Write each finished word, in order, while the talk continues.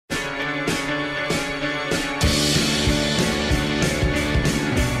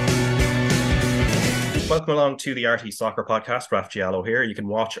Welcome along to the RT Soccer Podcast. Raf Diallo here. You can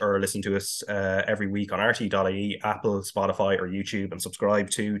watch or listen to us every week on RT.ie, Apple, Spotify, or YouTube, and subscribe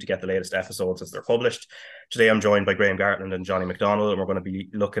to get the latest episodes as they're published. Today I'm joined by Gartland and Johnny McDonnell, and we're going to be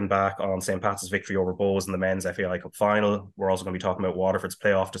looking back on St. Pat's victory over Bohs in the men's FAI Cup final. We're also going to be talking about Waterford's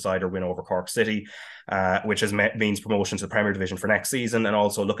playoff decider win over Cork City, which means promotion to the Premier Division for next season, and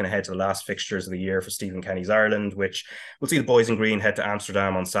also looking ahead to the last fixtures of the year for Stephen Kenny's Ireland, which we'll see the boys in green head to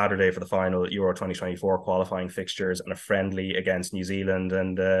Amsterdam on Saturday for the final Euro 2024 qualifying fixtures and a friendly against New Zealand.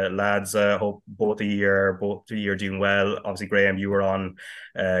 And lads, hope both of you are doing well. Obviously, Graham, you were on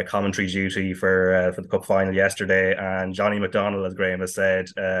commentary duty for the cup final yesterday, and Johnny McDonnell, as Graham has said,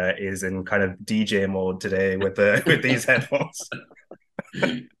 is in kind of DJ mode today with with these headphones.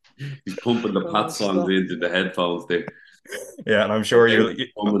 He's pumping the Pat songs into the headphones there. Yeah, and I'm sure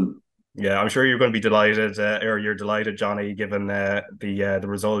I'm sure you're going to be delighted, or you're delighted, Johnny, given the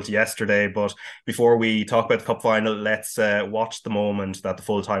result yesterday. But before we talk about the cup final, let's watch the moment that the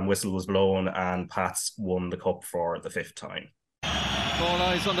full-time whistle was blown and Pats won the cup for the fifth time. All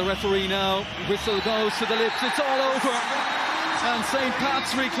eyes on the referee now. Whistle goes to the lips. It's all over. And St.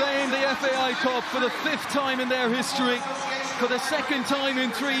 Pat's reclaim the FAI Cup for the fifth time in their history. For the second time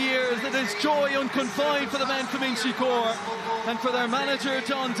in 3 years, it is joy unconfined for the men from Inchicore and for their manager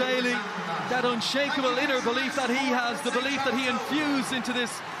John Daly. That unshakable inner belief that he has, the belief that he infused into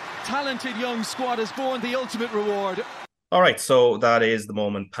this talented young squad, has borne the ultimate reward. All right, so that is the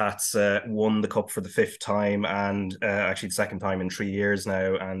moment Pats won the cup for the fifth time, and actually the second time in 3 years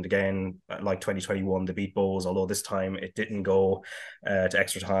now. And again, like 2021, they beat Bohs, although this time it didn't go to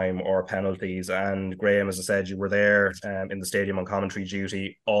extra time or penalties. And Graham, as I said, you were there in the stadium on commentary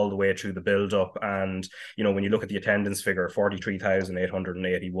duty all the way through the build-up. And, you know, when you look at the attendance figure,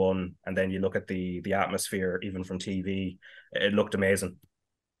 43,881, and then you look at the atmosphere, even from TV, it looked amazing.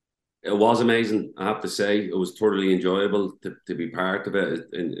 It was amazing, I have to say. It was thoroughly enjoyable to be part of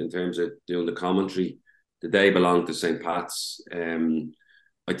it in terms of doing the commentary. The day belonged to St. Pat's.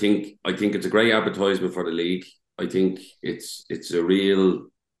 I think it's a great advertisement for the league. I think it's a real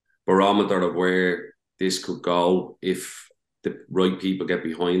barometer of where this could go if the right people get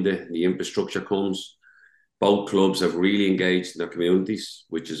behind it and the infrastructure comes. Both clubs have really engaged in their communities,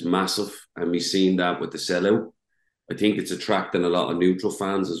 which is massive, and we've seen that with the sellout. I think it's attracting a lot of neutral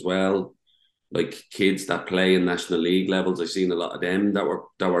fans as well, like kids that play in National League levels. I've seen a lot of them that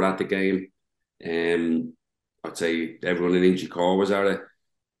were at the game. I'd say everyone in Inchicore was at it.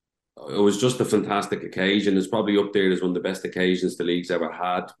 It was just a fantastic occasion. It's probably up there as one of the best occasions the league's ever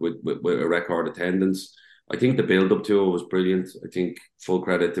had with a record attendance. I think the build-up to it was brilliant. I think full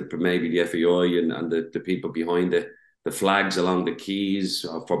credit to maybe the FAI and the people behind it. The flags along the quays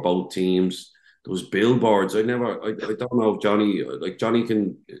for both teams. Those billboards, I don't know if Johnny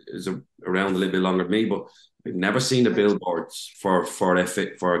is around a little bit longer than me, but I've never seen the billboards for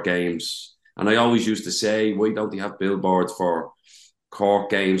games. And I always used to say, why don't they have billboards for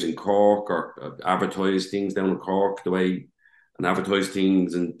Cork games in Cork, or advertise things down in Cork the way, and advertise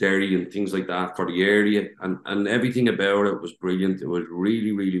things in Derry and things like that for the area. And everything about it was brilliant. It was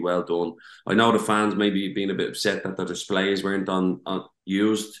really, really well done. I know the fans maybe being a bit upset that the displays weren't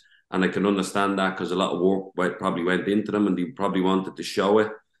used. And I can understand that because a lot of work probably went into them and they probably wanted to show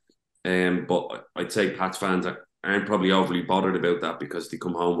it. But I'd say Pats fans aren't probably overly bothered about that because they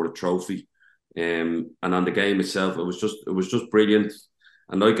come home with a trophy. And on the game itself, it was just brilliant.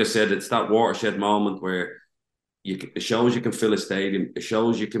 And like I said, it's that watershed moment where it shows you can fill a stadium. It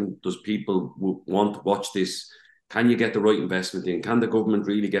shows does people want to watch this? Can you get the right investment in? Can the government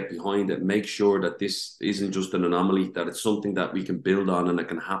really get behind it? Make sure that this isn't just an anomaly, that it's something that we can build on and it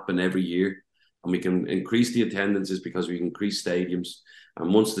can happen every year. And we can increase the attendances because we can increase stadiums.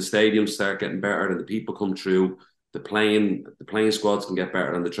 And once the stadiums start getting better and the people come through, the playing squads can get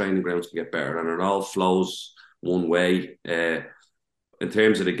better and the training grounds can get better. And it all flows one way. In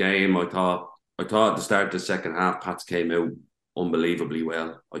terms of the game, I thought at the start of the second half, Pats came out unbelievably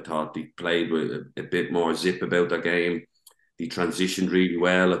well. I thought they played with a bit more zip about their game. They transitioned really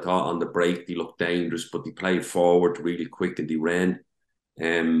well. I thought on the break they looked dangerous, but they played forward really quick and they ran.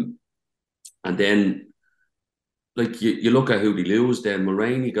 And then, like you look at who they lose. Then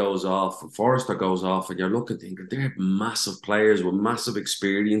Mulroney goes off, and Forrester goes off, and you're looking thinking they're massive players with massive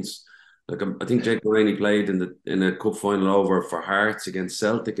experience. Like I think Jake Mulroney played in a cup final over for Hearts against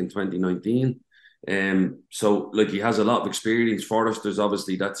Celtic in 2019. So like he has a lot of experience. Forrester's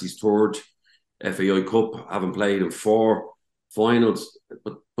obviously that's his third FAI Cup, having played in 4 finals.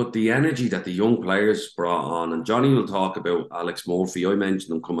 But the energy that the young players brought on, and Johnny will talk about Alex Murphy. I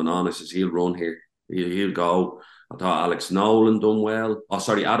mentioned him coming on. I says he'll run here, he'll go. I thought Alex Nolan done well. Oh,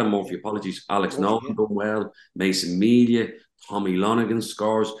 sorry, Adam Murphy, apologies. Alex Murphy, Nolan done well. Mason Media, Tommy Lonergan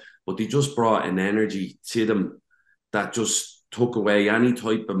scores. But they just brought an energy to them that just took away any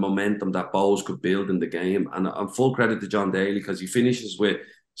type of momentum that Bohs could build in the game. And I'm full credit to John Daly because he finishes with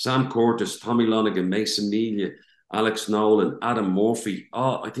Sam Curtis, Tommy Lonergan, Mason Media, Alex Nolan, Adam Murphy.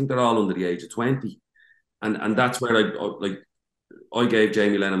 Oh, I think they're all under the age of 20. And that's where I gave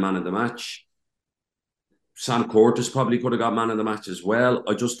Jamie Lennon man of the match. Sam Curtis probably could have got man of the match as well.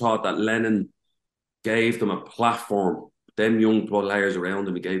 I just thought that Lennon gave them a platform. Them young players around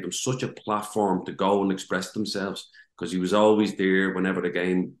him, he gave them such a platform to go and express themselves because he was always there whenever the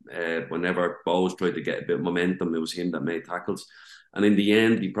game, whenever Bohs tried to get a bit of momentum, it was him that made tackles. And in the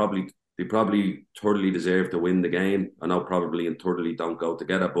end, they probably totally deserved to win the game. I know probably and totally don't go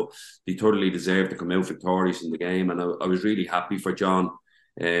together, but they totally deserved to come out victorious in the game. And I was really happy for John.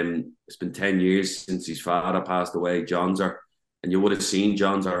 It's been 10 years since his father passed away, John's. And you would have seen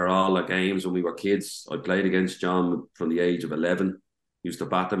John's at all the games when we were kids. I played against John from the age of 11. He used to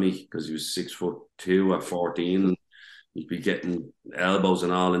batter me because he was 6'2" at 14. He'd be getting elbows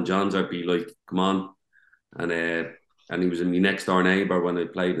and all. And John's would be like, come on. And he was in my next door neighbour when I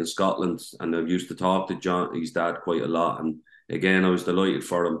played in Scotland. And I used to talk to John, his dad, quite a lot. And again, I was delighted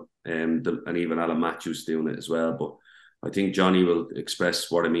for him. And even Alan Matthews doing it as well. But I think Johnny will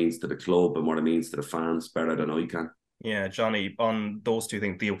express what it means to the club and what it means to the fans better than I can. Yeah, Johnny, on those two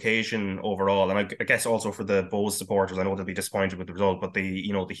things, the occasion overall, and I guess also for the Bohs supporters, I know they'll be disappointed with the result, but the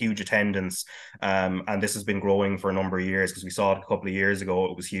huge attendance, and this has been growing for a number of years because we saw it a couple of years ago,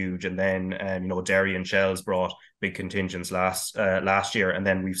 it was huge, and then Derry and Shells brought big contingents last year, and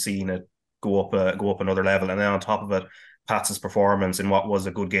then we've seen it go up another level, and then on top of it, Pats' performance in what was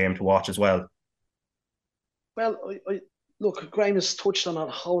a good game to watch as well. Well, look, Graham has touched on a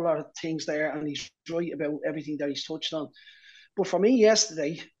whole lot of things there, and he's right about everything that he's touched on. But for me,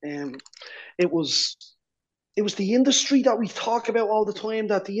 yesterday, it was the industry that we talk about all the time.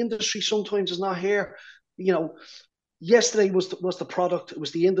 That the industry sometimes is not here. Yesterday was the product. It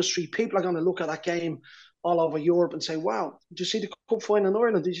was the industry. People are going to look at that game all over Europe and say, "Wow, did you see the cup final in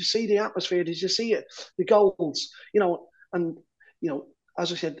Ireland? Did you see the atmosphere? Did you see it? The goals?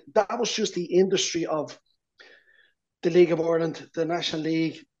 As I said, that was just the industry of the League of Ireland, the National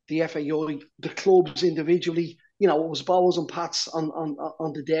League, the FAI, the clubs individually. It was Bohs and Pats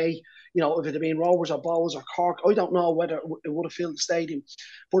on the day. If it had been Rovers or Bohs or Cork, I don't know whether it would have filled the stadium.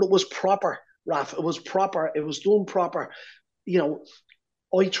 But it was proper, Raf. It was proper. It was done proper.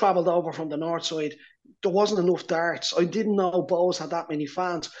 I travelled over from the north side. There wasn't enough darts. I didn't know Bohs had that many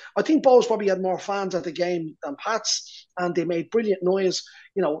fans. I think Bohs probably had more fans at the game than Pats, and they made brilliant noise.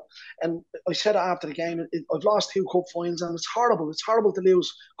 And I said it after the game, I've lost 2 cup finals, and it's horrible. It's horrible to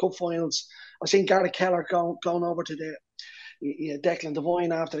lose cup finals. I seen Gary Keller going over to the Declan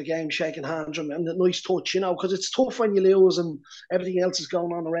Devine after the game, shaking hands with him, and a nice touch, because it's tough when you lose and everything else is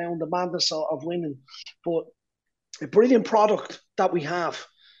going on around, the madness of winning. But a brilliant product that we have,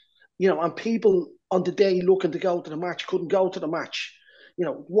 and people on the day looking to go to the match couldn't go to the match.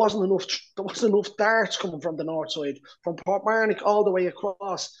 There wasn't enough darts coming from the north side, from Portmarnock all the way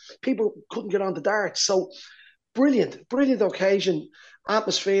across. People couldn't get on the darts. So brilliant occasion,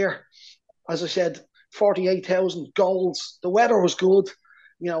 atmosphere. As I said, 48,000 goals. The weather was good.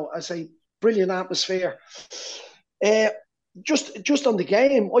 I say brilliant atmosphere. Just on the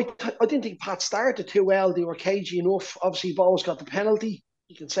game, I didn't think Pat started too well. They were cagey enough. Obviously, Bohs got the penalty.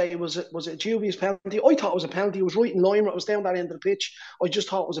 You can say was it dubious penalty? I thought it was a penalty. It was right in line. It was down that end of the pitch. I just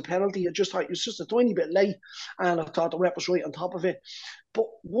thought it was a penalty. I just thought it was just a tiny bit late, and I thought the rep was right on top of it. But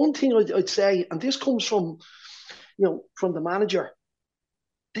one thing I'd say, and this comes from the manager,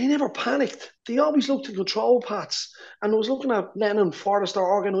 they never panicked. They always looked to control Pats. And I was looking at Lennon, Forrester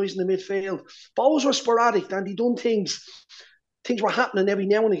organising the midfield. Bohs were sporadic and they done things. Things were happening every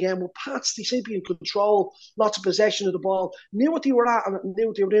now and again. But Pats, they seemed to be in control, lots of possession of the ball, knew what they were at and knew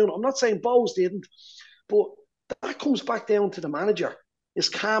what they were doing. I'm not saying Bohs didn't, but that comes back down to the manager, his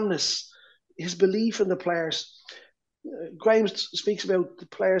calmness, his belief in the players. Graham speaks about the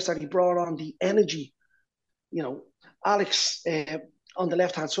players that he brought on, the energy. Alex on the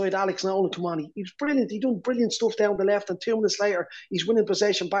left-hand side, Alex Nolan, come on, he was brilliant. He done brilliant stuff down the left, and 2 minutes later, he's winning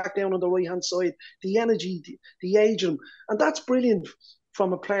possession back down on the right-hand side. The energy, the age of him. And that's brilliant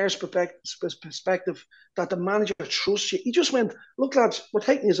from a player's perspective, that the manager trusts you. He just went, look, lads, we're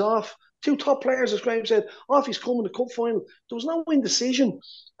taking this off. 2 top players, as Graham said, off he's coming, the cup final. There was no indecision.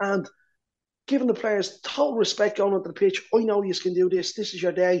 And giving the players total respect going onto the pitch, I know you can do this. This is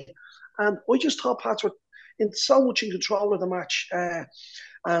your day. And I just thought Pats were so much in control of the match,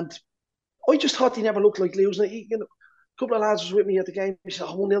 and I just thought he never looked like losing it. A couple of lads was with me at the game. He said,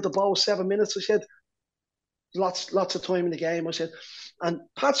 1-0 the ball, 7 minutes. I said, lots of time in the game. I said, and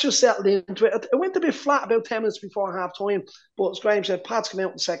Pat's just settled into it. It went a bit flat about 10 minutes before half time, but as Graham said, Pat's come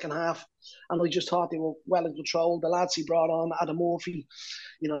out in the second half, and I just thought they were well in control. The lads he brought on, Adam Murphy,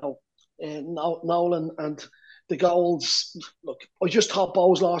 Nolan, and the goals. Look, I just thought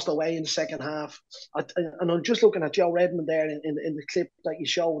Bowes lost away in the second half. And I'm just looking at Joe Redmond there in the clip that you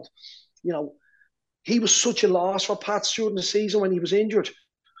showed. He was such a loss for Pats during the season when he was injured.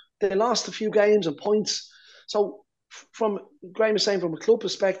 They lost a few games and points. So, from Graham was saying, from a club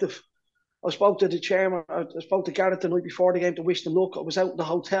perspective, I spoke to the chairman. I spoke to Garrett the night before the game to wish them luck. I was out in the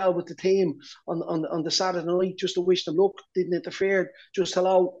hotel with the team on the Saturday night just to wish them luck. Didn't interfere. Just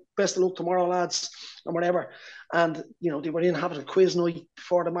hello, best of luck tomorrow, lads, and whatever. And they were in having a quiz night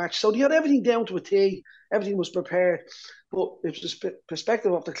before the match, so they had everything down to a T. Everything was prepared. But it was the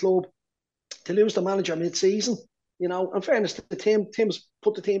perspective of the club to lose the manager mid-season. In fairness to Tim's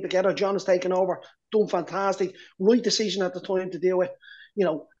put the team together. John has taken over, done fantastic. Right decision at the time to do it.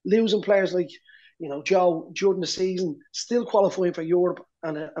 Losing players like, Joe during the season, still qualifying for Europe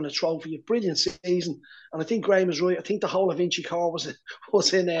and a trophy. A brilliant season. And I think Graham is right. I think the whole of Vinci Core was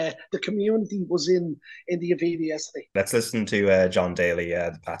in the community was in the Aviva yesterday. Let's listen to John Daly,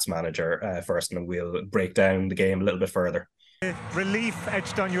 the Pats manager, first, and we'll break down the game a little bit further. Relief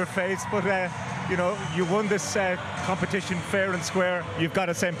etched on your face, but you won this competition fair and square. You've got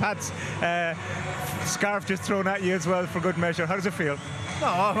a St. Pat's scarf just thrown at you as well for good measure. How does it feel? No,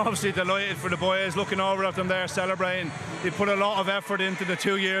 I'm obviously delighted for the boys, looking over at them there celebrating. They put a lot of effort into the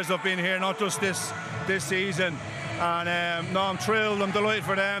 2 years of being here, not just this season. And I'm thrilled. I'm delighted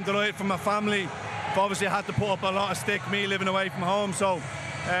for them, delighted for my family. I've obviously had to put up a lot of stick, me living away from home, so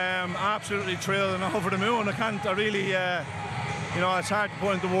absolutely thrilled and over the moon. It's hard to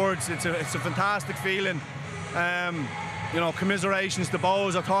put into words. It's a fantastic feeling. Commiserations to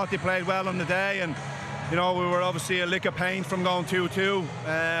Bowes. I thought they played well on the day, and we were obviously a lick of pain from going 2-2.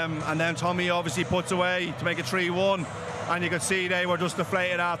 And then Tommy obviously puts away to make it 3-1, and you could see they were just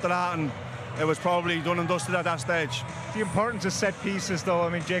deflated after that, and it was probably done and dusted at that stage. The importance of set pieces, though. I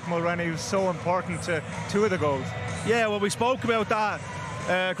mean, Jake Mulroney was so important to 2 of the goals. Yeah, well, we spoke about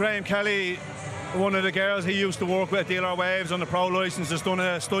that. Graham Kelly, one of the girls he used to work with at Dealer Waves on the pro licence, has done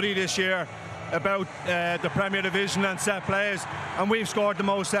a study this year about the Premier Division and set plays, and we've scored the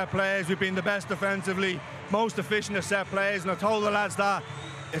most set plays. We've been the best defensively, most efficient at set plays, and I told the lads that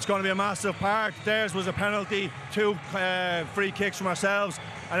it's going to be a massive part. Theirs was a penalty, 2 free kicks from ourselves,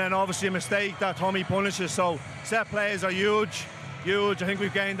 and then obviously a mistake that Tommy punishes. So set plays are huge. I think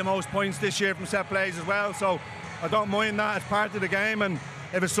we've gained the most points this year from set plays as well, so I don't mind that. It's part of the game, and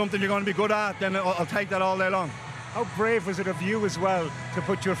if it's something you're going to be good at, then I'll take that all day long. How brave was it of you as well to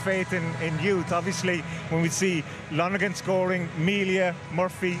put your faith in youth? Obviously, when we see Lonergan scoring, Melia,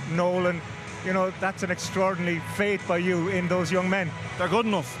 Murphy, Nolan, that's an extraordinary faith by you in those young men. They're good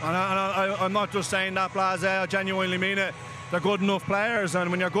enough, and I'm not just saying that blasé, I genuinely mean it. They're good enough players, and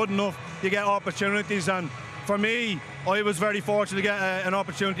when you're good enough, you get opportunities. And for me, I was very fortunate to get an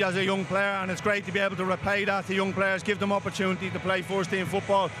opportunity as a young player, and it's great to be able to repay that to young players, give them opportunity to play first team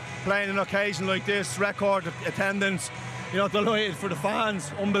football, playing an occasion like this, record attendance, delighted for the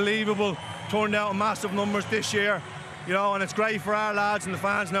fans, unbelievable, turned out in massive numbers this year, and it's great for our lads and the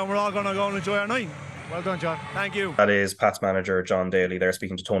fans. Now we're all going to go and enjoy our night. Well done, John. Thank you. That is Pat's manager John Daly there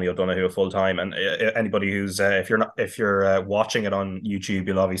speaking to Tony O'Donoghue full time. And anybody who's if you're watching it on YouTube,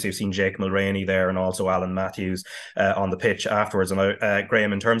 you'll obviously have seen Jake Mulroney there, and also Alan Matthews on the pitch afterwards. And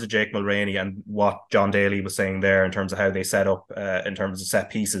Graham, in terms of Jake Mulroney and what John Daly was saying there in terms of how they set up in terms of set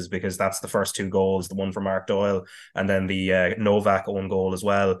pieces, because that's the first 2 goals, the one from Mark Doyle and then the Novak own goal as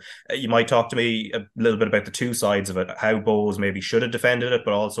well. You might talk to me a little bit about the 2 sides of it, how Bowes maybe should have defended it,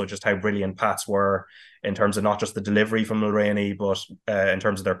 but also just how brilliant Pats were in terms of not just the delivery from Mulroney, but in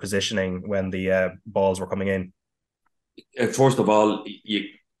terms of their positioning when the balls were coming in. First of all,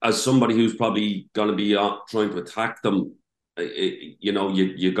 as somebody who's probably going to be trying to attack them,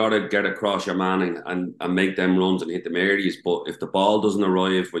 you got to get across your man and make them runs and hit them areas. But if the ball doesn't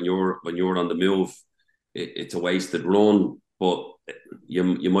arrive when you're on the move, it's a wasted run. But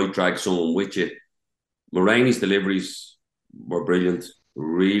you might drag someone with you. Mulroney's deliveries were brilliant,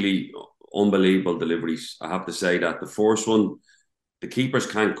 really unbelievable deliveries. I have to say that the first one, the keepers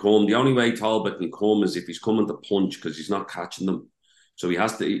can't come. The only way Talbot can come is if he's coming to punch, because he's not catching them. So he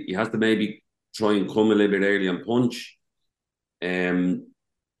has to maybe try and come a little bit early and punch. From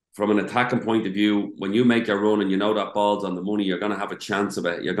an attacking point of view, when you make a run and you know that ball's on the money, you're going to have a chance of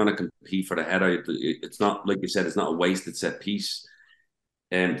it. You're going to compete for the header. It's not, like you said, it's not a wasted set piece.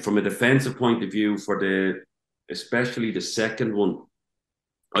 From a defensive point of view, especially the second one,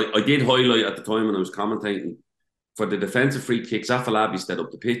 I did highlight at the time when I was commentating, for the defensive free kicks, Afolabi stayed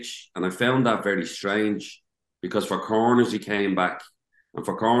up the pitch, and I found that very strange, because for corners he came back, and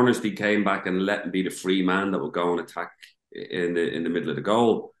for corners he came back and let him be the free man that would go and attack in the middle of the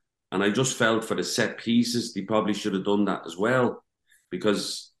goal. And I just felt for the set pieces, they probably should have done that as well,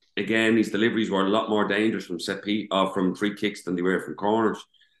 because again, these deliveries were a lot more dangerous from free kicks than they were from corners.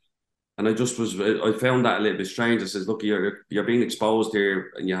 And I found that a little bit strange. I says, look, you're being exposed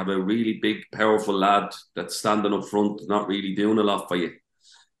here, and you have a really big, powerful lad that's standing up front, not really doing a lot for you.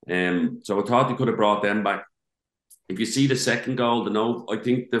 So I thought he could have brought them back. If you see the second goal, I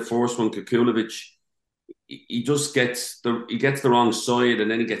think the first one, Kukulovic, he just gets the wrong side,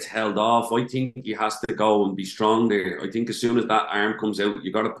 and then he gets held off. I think he has to go and be strong there. I think as soon as that arm comes out,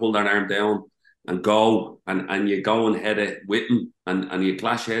 you got to pull that arm down and go, and you go and head it with him, and you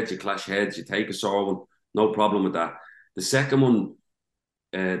clash heads, you take a sore one, no problem with that. The second one,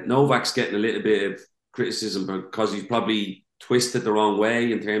 Novak's getting a little bit of criticism because he's probably twisted the wrong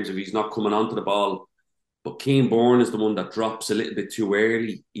way in terms of he's not coming onto the ball. But Keane Bourne is the one that drops a little bit too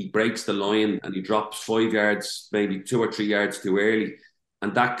early. He breaks the line and he drops 5 yards, maybe 2 or 3 yards too early.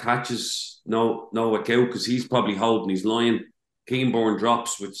 And that catches Novak out, because he's probably holding his line. Keane Bourne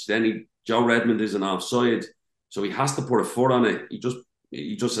drops, which then Joe Redmond isn't offside. So he has to put a foot on it. He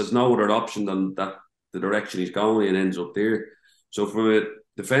just has no other option than that, the direction he's going, and ends up there. So from a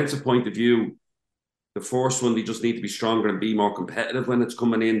defensive point of view, the first one, they just need to be stronger and be more competitive when it's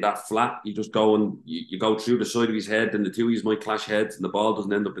coming in that flat. You just go and you go through the side of his head, and the two of you might clash heads and the ball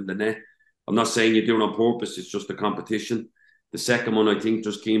doesn't end up in the net. I'm not saying you're doing it on purpose, it's just a competition. The second one, I think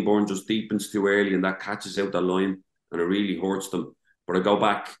just Keane Bourne just deepens too early, and that catches out the line, and it really hurts them. But I go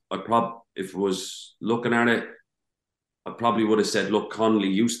back, if I was looking at it, I probably would have said, look, Connolly,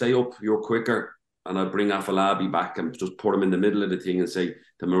 you stay up, you're quicker, and I'd bring Afolabi back and just put him in the middle of the thing and say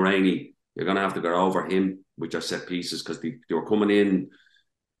to Mulroney, you're going to have to go over him with your set pieces, because they were coming in,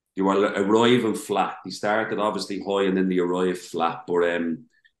 you were arriving flat. They started obviously high and then they arrived flat. But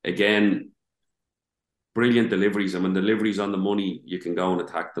again, brilliant deliveries. And when deliveries on the money, you can go and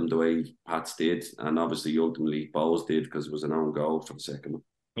attack them the way Pats did. And obviously, ultimately, Bowes did, because it was an own goal for the second one.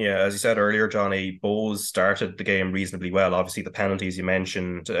 Yeah, as you said earlier, Johnny, Bowes started the game reasonably well. Obviously, the penalties you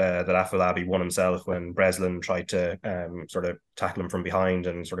mentioned, that Afolabi won himself when Breslin tried to sort of tackle him from behind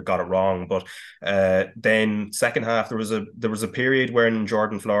and sort of got it wrong. But then second half, there was a period when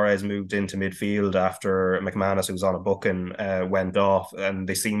Jordan Flores moved into midfield after McManus, who was on a booking, went off, and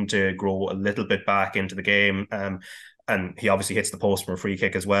they seemed to grow a little bit back into the game. And he obviously hits the post from a free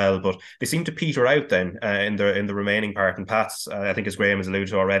kick as well, but they seem to peter out then in the remaining part. And Pats, I think, as Graham has alluded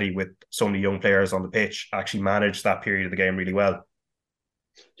to already, with so many young players on the pitch, actually managed that period of the game really well.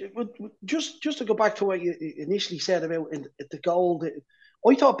 Just to go back to what you initially said about the goal,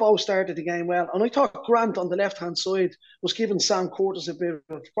 I thought Bowes started the game well, and I thought Grant on the left-hand side was giving Sam Curtis a bit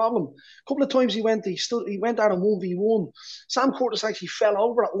of a problem. A couple of times he went out on 1v1. Sam Curtis actually fell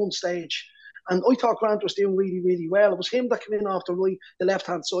over at one stage. And I thought Grant was doing really, really well. It was him that came in off the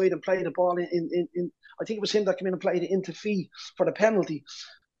left-hand side and played the ball in. I think it was him that came in and played it into Fee for the penalty.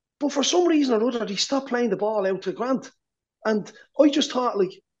 But for some reason or other, he stopped playing the ball out to Grant. And I just thought, like,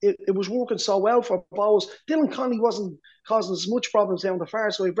 it was working so well for Bowes. Dylan Connolly wasn't causing as much problems down the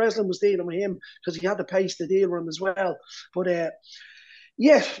far side. Breslin was dealing with him because he had the pace to deal with him as well. But, I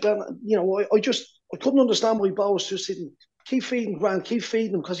couldn't understand why Bowes just didn't keep feeding Grant, keep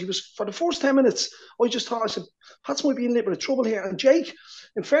feeding him, because he was, for the first 10 minutes, I just thought, I said, Pats might be in a little bit of trouble here. And Jake,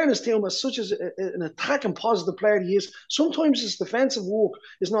 in fairness to him, as such as an attacking positive player he is, sometimes his defensive work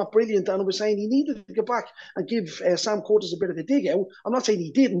is not brilliant. And I was saying he needed to get back and give Sam Curtis a bit of a dig out. I'm not saying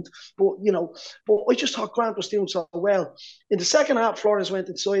he didn't, but I just thought Grant was doing so well. In the second half, Flores went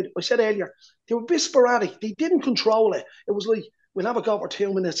inside. I said earlier, they were a bit sporadic. They didn't control it. It was like, we'll have a go for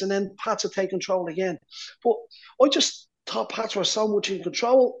 2 minutes and then Pats would take control again. But I just thought Pats were so much in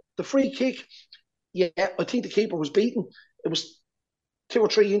control. The free kick, I think the keeper was beaten. It was 2 or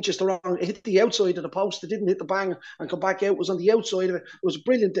 3 inches to wrong. It hit the outside of the post. It didn't hit the bang and come back out. It was on the outside of it. It was a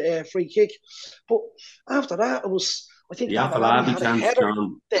brilliant free kick. But after that, it was, I think, had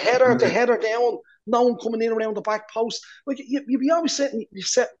a header down, no one coming in around the back post. Like, you'd be always sitting,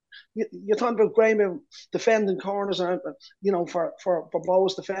 you're talking about Graham defending corners, and for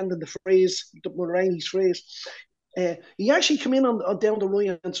Bowes defending the phrase, the Mulroney's phrase. He actually came in on down the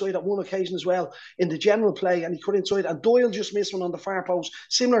right hand side at one occasion as well in the general play, and he cut inside, and Doyle just missed one on the far post,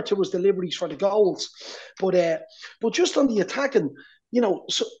 similar to his deliveries for the goals. But just on the attacking,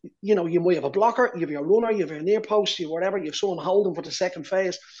 So, you might have a blocker, you have your runner, you have your near post, you have whatever, you have someone holding for the second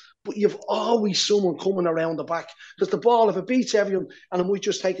phase, but you've always someone coming around the back because the ball, if it beats everyone, and it might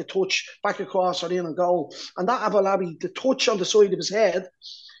just take a touch back across or in and goal, and that Abalabi, the touch on the side of his head,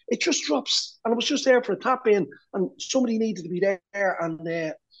 it just drops, and it was just there for a tap in, and somebody needed to be there,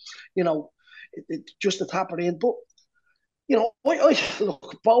 and just to tap it in. But I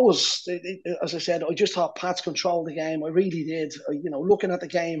look, Bowes, as I said, I just thought Pats controlled the game. I really did. Looking at the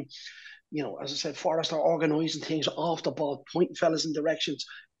game, as I said, Forrester organising things off the ball, pointing fellas in directions,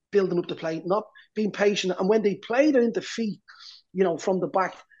 building up the play, not being patient. And when they played it into feet, from the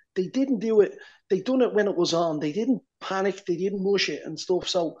back, they didn't do it. They done it when it was on. They didn't panic. They didn't mush it and stuff.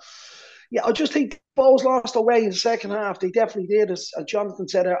 So, yeah, I just think Bowes lost their way in the second half. They definitely did. As Jonathan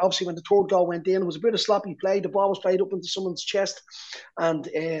said, obviously when the third goal went in, it was a bit of sloppy play. The ball was played up into someone's chest. And,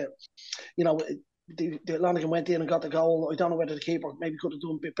 Lonigan went in and got the goal. I don't know whether the keeper maybe could have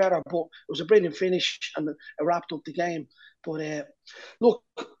done a bit better, but it was a brilliant finish and it wrapped up the game. But, look,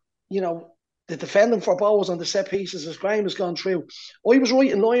 the defending for Bowes on the set pieces, as Graham has gone through. I was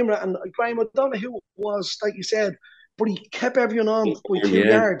right in Lyon, and Graham, I don't know who it was, like you said, but he kept everyone on by 2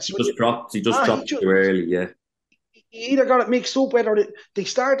 yards. He just dropped too early, yeah. He either got it mixed up, whether they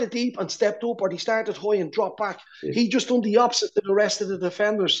started deep and stepped up, or they started high and dropped back. Yeah. He just done the opposite to the rest of the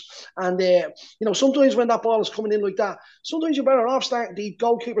defenders. And, sometimes when that ball is coming in like that, sometimes you're better off starting deep.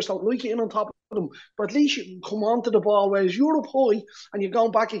 Goalkeepers don't like it in on top of them, but at least you can come onto the ball, whereas you're up high and you're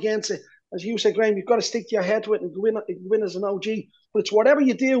going back against it. As you said, Graham, you've got to stick to your head to it and win as an OG. But it's whatever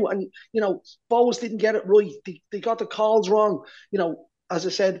you do. And, Bowes didn't get it right. They got the calls wrong. As I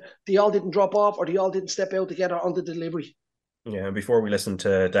said, they all didn't drop off or they all didn't step out together on the delivery. Yeah, before we listen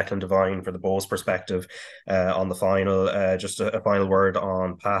to Declan Devine for the Bowes perspective on the final, just a final word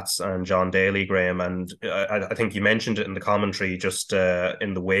on Pats and John Daly, Graham. And I think you mentioned it in the commentary just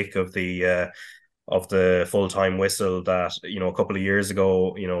in the wake of the full-time whistle that, a couple of years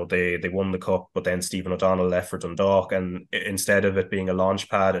ago, they won the cup, but then Stephen O'Donnell left for Dundalk, and instead of it being a launch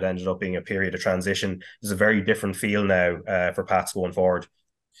pad, it ended up being a period of transition. There's a very different feel now for Pats going forward.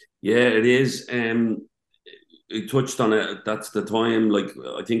 Yeah, it is. He touched on it. That's the time,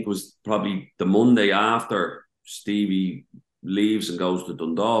 I think it was probably the Monday after Stevie leaves and goes to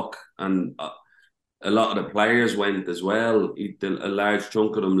Dundalk, and a lot of the players went as well. A large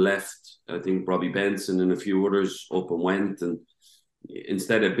chunk of them left. I think Robbie Benson and a few others up and went. And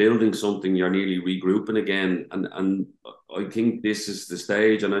instead of building something, you're nearly regrouping again. And I think this is the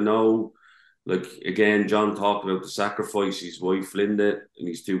stage. And I know, again, John talked about the sacrifice. His wife, Linda, and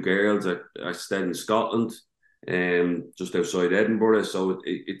his 2 girls are staying in Scotland, just outside Edinburgh. So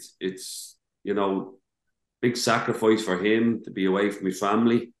it's big sacrifice for him to be away from his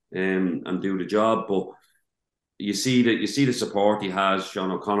family. And do the job, but you see the support he has. Sean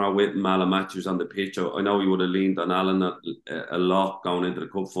O'Connor with him, Alan Matthews on the pitch. I know he would have leaned on Alan a lot going into the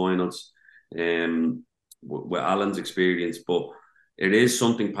cup finals, with Alan's experience. But it is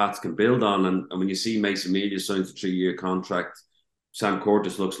something Pats can build on. And when you see Mason Media signs a 3-year contract, Sam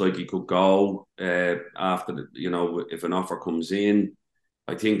Curtis looks like he could go after if an offer comes in.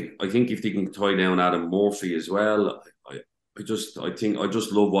 I think if they can tie down Adam Murphy as well. I just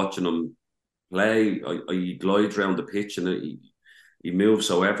love watching him play. He glides around the pitch and he moves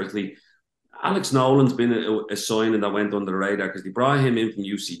so effortlessly. Alex Nolan's been a signing that went under the radar because they brought him in from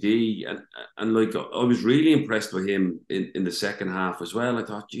UCD, and I was really impressed with him in the second half as well. I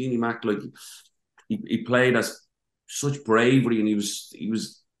thought Jeannie Mac, he played as such bravery, and he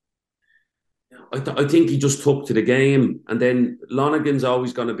was. I think he just took to the game. And then Lonigan's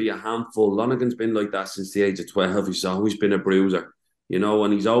always going to be a handful. Lonigan's been like that since the age of 12. He's always been a bruiser,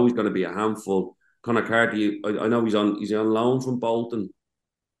 and he's always going to be a handful. Conor Carty, I know he's on loan from Bolton.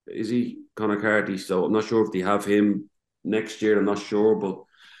 Is he, Conor Carty? So I'm not sure if they have him next year. I'm not sure. But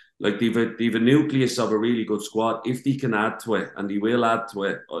they've a nucleus of a really good squad. If they can add to it, and they will add to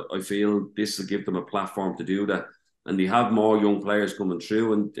it, I feel this will give them a platform to do that. And they have more young players coming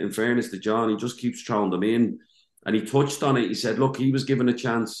through. And in fairness to John, he just keeps throwing them in. And he touched on it. He said, look, he was given a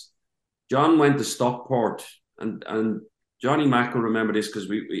chance. John went to Stockport. And Johnny Mack will remember this because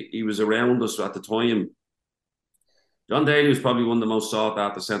he was around us at the time. John Daly was probably one of the most sought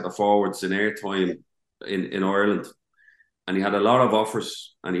after centre forwards in airtime in Ireland. And he had a lot of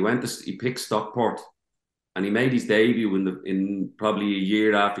offers. And he picked Stockport. And he made his debut in probably a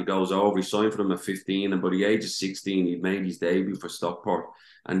year after he goes over. He signed for them at 15, and by the age of 16, he made his debut for Stockport.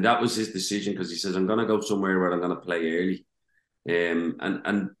 And that was his decision because he says, I'm going to go somewhere where I'm going to play early.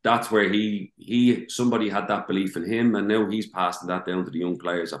 And that's where somebody had that belief in him, and now he's passing that down to the young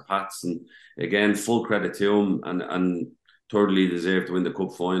players at Pats. And again, full credit to him. And totally deserved to win the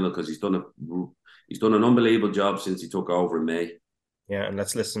cup final because he's done an unbelievable job since he took over in May. Yeah, and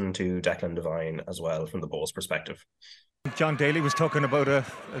let's listen to Declan Devine as well from the Bulls' perspective. John Daly was talking about a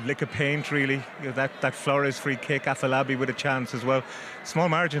lick of paint, really. That Flores free kick, Afalabi with a chance as well. Small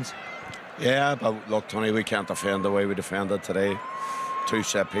margins. Yeah, but look, Tony, we can't defend the way we defended today. 2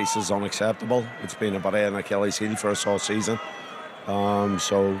 set pieces, unacceptable. It's been a bit of an Achilles heel for us all season.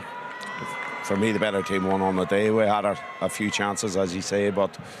 So, for me, the better team won on the day. We had a few chances, as you say,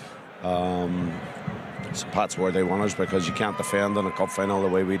 but Pat's where they won us because you can't defend in a cup final the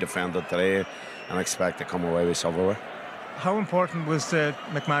way we defended today and expect to come away with silverware. How important was the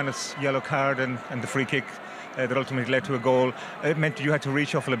McManus yellow card and the free kick that ultimately led to a goal? It meant you had to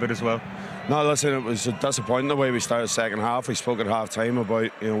reshuffle a bit as well. No, listen, it was disappointing the way we started the second half. We spoke at half time about,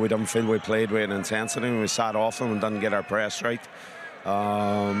 we didn't feel we played with intensity and we sat off them and didn't get our press right.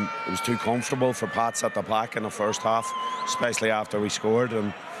 It was too comfortable for Pats at the back in the first half, especially after we scored,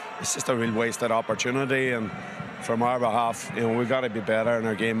 and it's just a real wasted opportunity. And from our behalf, we've got to be better in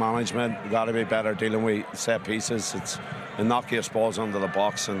our game management. We've got to be better dealing with set pieces. It's innocuous balls under the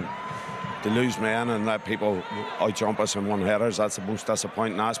box and to lose men and let people out-jump us in one headers. That's the most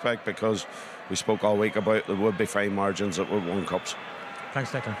disappointing aspect because we spoke all week about there would be fine margins that would win cups. Thanks,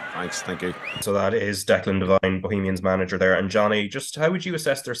 Declan. Thanks, thank you. So that is Declan Devine, Bohemians manager there. And Johnny, just how would you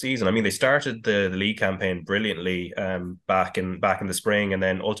assess their season? I mean, they started the league campaign brilliantly back in the spring, and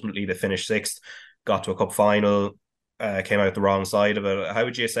then ultimately they finished 6th, got to a cup final, came out the wrong side of it. How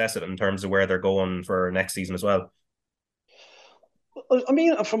would you assess it in terms of where they're going for next season as well? I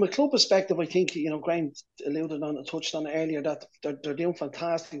mean, from a club perspective, I think, Graham alluded on and touched on it earlier that they're doing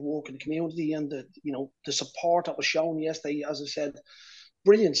fantastic work in the community, and the support that was shown yesterday, as I said,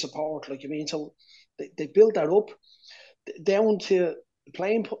 brilliant support. So they built that up down to the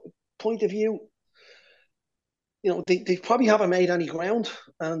playing point of view. They probably haven't made any ground,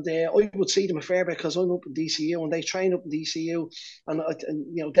 and I would see them a fair bit because I'm up in DCU and they train up in DCU,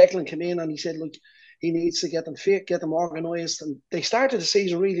 and Declan came in and he said, look, he needs to get them fit, get them organised, and they started the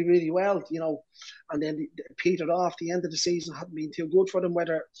season really, really well, and then petered off. The end of the season hadn't been too good for them.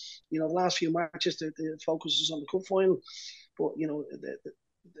 Whether the last few matches the focus was on the cup final, but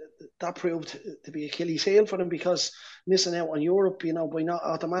that proved to be Achilles' heel for them because missing out on Europe, by not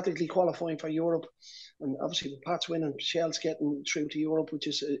automatically qualifying for Europe, and obviously with Pats winning, Shell's getting through to Europe, which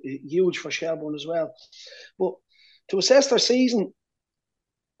is huge for Shelbourne as well. But to assess their season,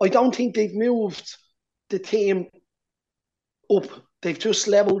 I don't think they've moved the team up. They've just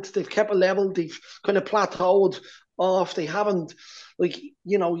levelled. They've kept it level. They've kind of plateaued off. They haven't,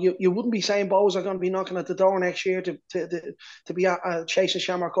 you wouldn't be saying Bows are going to be knocking at the door next year to be chasing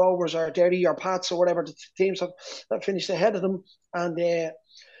Shamrock Rovers or Derry or Pats or whatever the teams that finished ahead of them. And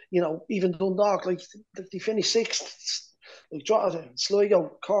even Dundalk, they finished 6th.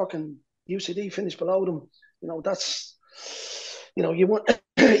 Sligo, Cork, and UCD finished below them. That's.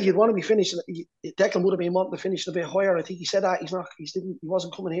 You'd want to be finishing. Declan would have been wanting to finish a bit higher. I think he said that he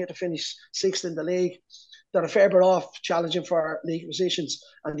wasn't coming here to finish 6th in the league. They're a fair bit off challenging for league positions,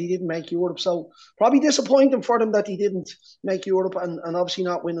 and he didn't make Europe. So probably disappointing for them that he didn't make Europe and obviously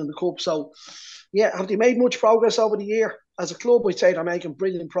not winning the cup. So yeah, have they made much progress over the year? As a club, I'd say they're making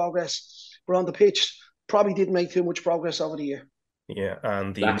brilliant progress, but on the pitch, probably didn't make too much progress over the year. Yeah,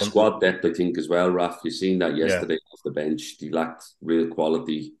 and the lacked squad depth, I think, as well, Raf. You've seen that yesterday off the bench. They lacked real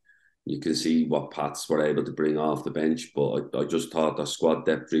quality. You can see what Pats were able to bring off the bench, but I just thought the squad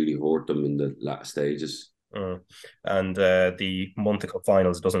depth really hurt them in the latter stages. And the Month Cup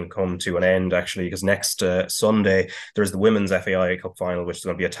finals doesn't come to an end actually, because next Sunday there's the Women's FAI Cup final, which is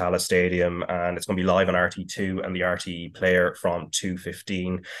going to be at Tallaght Stadium, and it's going to be live on RT2 and the RTE player from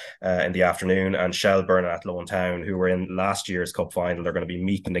 2:15 in the afternoon. And Shelbourne and Athlone Town, who were in last year's cup final, they're going to be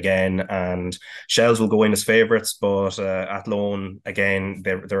meeting again, and Shells will go in as favourites, but Athlone, again,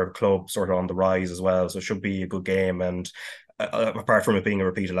 they're a club sort of on the rise as well, so it should be a good game. And apart from it being a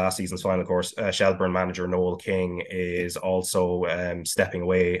repeat of last season's final, of course, Shelbourne manager Noel King is also stepping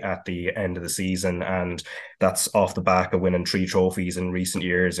away at the end of the season, and that's off the back of winning 3 trophies in recent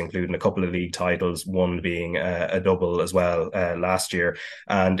years, including a couple of league titles, one being a double as well last year.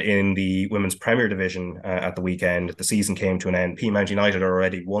 And in the Women's Premier Division at the weekend, the season came to an end. Peamount United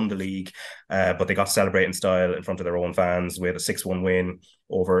already won the league, but they got to celebrate in style in front of their own fans with a 6-1 win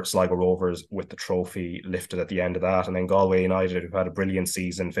over Sligo Rovers, with the trophy lifted at the end of that. And then Galway United, who've had a brilliant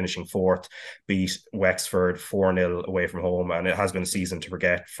season, finishing 4th, beat Wexford 4-0 away from home, and it has been a season to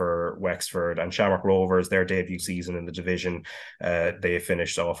forget for Wexford. And Shamrock Rovers, their debut season in the division, they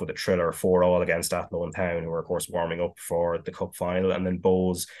finished off with a thriller 4-4 against Athlone Town, who are of course warming up for the cup final. And then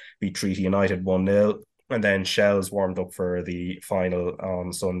Bows beat Treaty United 1-0. And then Shells warmed up for the final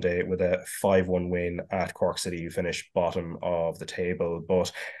on Sunday with a 5-1 win at Cork City, who finished bottom of the table.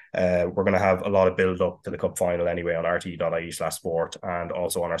 But we're going to have a lot of build up to the cup final anyway on rt.ie/sport and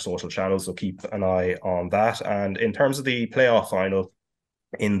also on our social channels. So keep an eye on that. And in terms of the playoff final,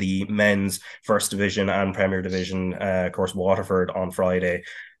 in the men's First Division and Premier Division, of course, Waterford on Friday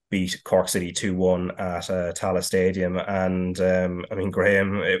beat Cork City 2-1 at Tallaght Stadium. And I mean,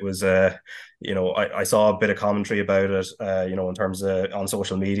 Graham, it was, I saw a bit of commentary about it, in terms of on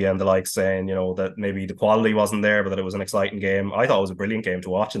social media and the like, saying, that maybe the quality wasn't there, but that it was an exciting game. I thought it was a brilliant game to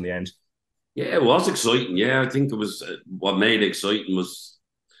watch in the end. Yeah, it was exciting. Yeah, I think it was what made it exciting was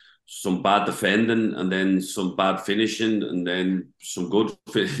some bad defending and then some bad finishing and then some good,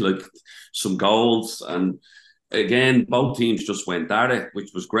 like some goals. And again, both teams just went at it,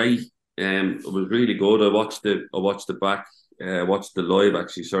 which was great. It was really good. I watched the live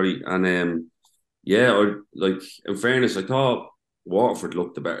actually. Sorry, and in fairness, I thought Waterford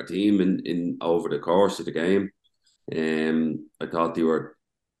looked the better team in over the course of the game. I thought they were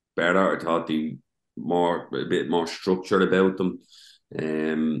better. I thought they a bit more structured about them.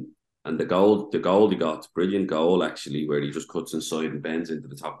 And the goal he got, brilliant goal actually, where he just cuts inside and bends into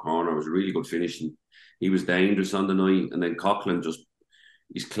the top corner. It was a really good finishing. He was dangerous on the night, and then Coughlin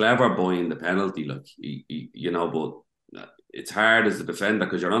he's clever buying the penalty, like but it's hard as a defender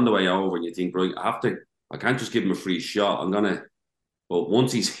because you're on the way over and you think, right, I can't just give him a free shot. But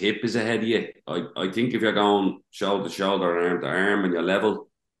once his hip is ahead of you, I think if you're going shoulder to shoulder, arm to arm, and you're level,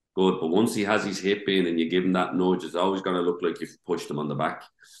 good. But once he has his hip in and you give him that nudge, it's always going to look like you've pushed him on the back.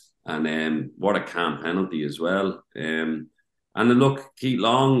 And what a calm penalty as well. And then look, Keith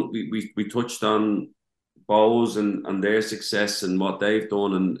Long, we touched on Bows and their success and what they've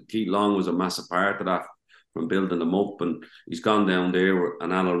done, and Keith Long was a massive part of that, from building them up. And he's gone down there,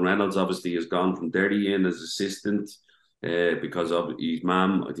 and Alan Reynolds obviously has gone from Derry in as assistant because of his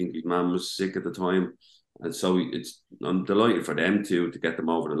mum. I think his mum was sick at the time, and so I'm delighted for them to get them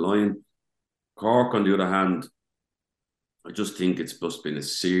over the line. Cork, on the other hand, I just think it's just been a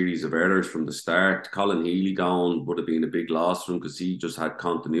series of errors from the start. Colin Healy gone would have been a big loss for him because he just had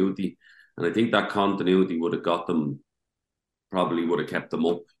continuity. And I think that continuity would have got them, probably would have kept them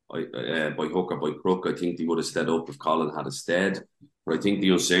up by hook or by crook. I think they would have stayed up if Colin had stayed. But I think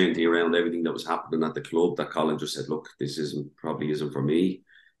the uncertainty around everything that was happening at the club, that Colin just said, look, this probably isn't for me.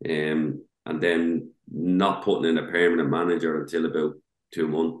 And then not putting in a permanent manager until about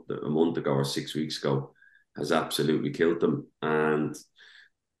a month ago or 6 weeks ago has absolutely killed them. And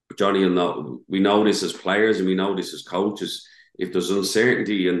Johnny, we know this as players and we know this as coaches. If there's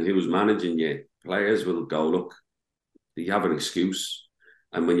uncertainty in who's managing you, players will go, look, you have an excuse.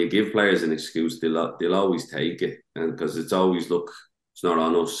 And when you give players an excuse, they'll always take it. And because it's always, look, it's not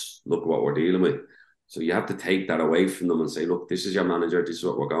on us, look what we're dealing with. So you have to take that away from them and say, look, this is your manager, this is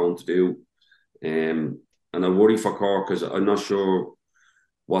what we're going to do. And I worry for Cork because I'm not sure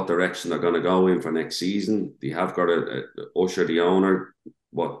what direction they're going to go in for next season. They have got to usher the owner.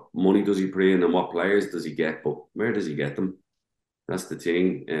 What money does he put in and what players does he get? But where does he get them? That's the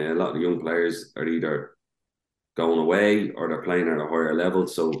thing. A lot of the young players are either going away or they're playing at a higher level,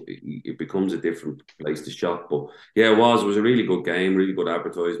 so it becomes a different place to shop. But yeah, it was a really good game, really good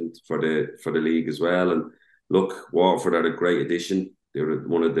advertisement for the league as well. And look, Waterford are a great addition. They were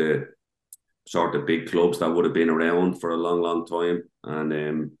one of the sort of big clubs that would have been around for a long time,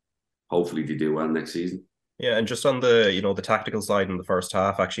 and hopefully they do well next season. Yeah, and just on the tactical side in the first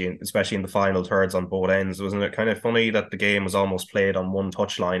half, actually, especially in the final thirds on both ends, wasn't it kind of funny that the game was almost played on one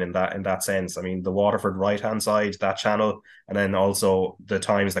touchline in that sense? I mean, the Waterford right-hand side, that channel, and then also the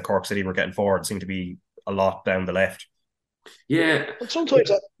times that Cork City were getting forward seemed to be a lot down the left. Yeah. But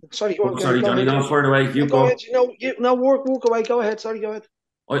sometimes, sorry, Johnny, no, further away. You go ahead. Walk away. Go ahead. Sorry, go ahead.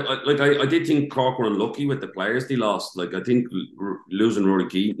 I did think Cork were unlucky with the players they lost. Like, I think losing Rory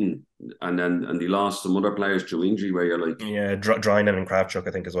Keaton and they lost some other players through injury where you're like... Yeah, Drynan and Kravchuk,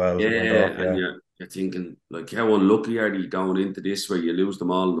 I think, as well. And you're thinking, like, how unlucky are they going into this where you lose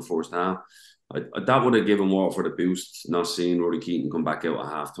them all in the first half? That would have given Waterford a boost, not seeing Rory Keaton come back out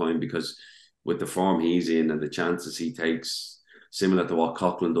at half-time, because with the form he's in and the chances he takes, similar to what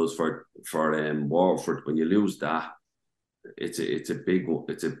Coughlin does for Waterford, when you lose that, it's a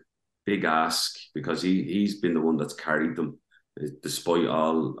big ask, because he's been the one that's carried them despite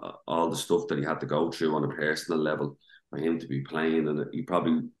all the stuff that he had to go through on a personal level, for him to be playing. And he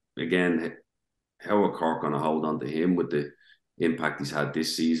probably, again, how are Cork going to hold on to him with the impact he's had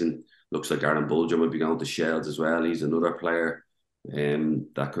this season? Looks like Aaron Bulger might be going to Shells as well. He's another player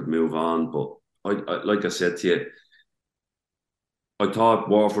that could move on. But I like I said to you, I thought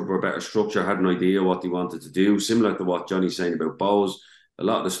Waterford were better structure, had an idea what they wanted to do, similar to what Johnny's saying about Bowes. A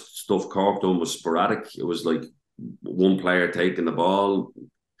lot of the stuff Cork done was sporadic. It was like one player taking the ball,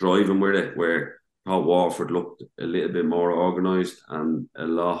 driving with it, where I thought Waterford looked a little bit more organised and a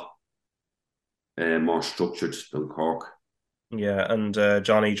lot more structured than Cork. Yeah, and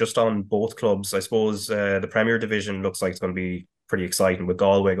Johnny, just on both clubs, I suppose the Premier Division looks like it's going to be pretty exciting with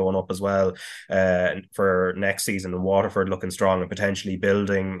Galway going up as well for next season, and Waterford looking strong and potentially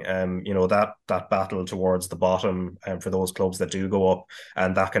building. That battle towards the bottom for those clubs that do go up,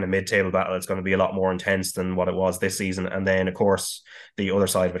 and that kind of mid-table battle is going to be a lot more intense than what it was this season. And then, of course, the other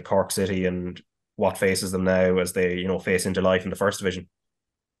side of it, Cork City, and what faces them now as they face into life in the First Division.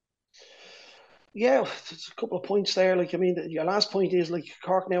 Yeah, there's a couple of points there. Like, I mean, your last point is like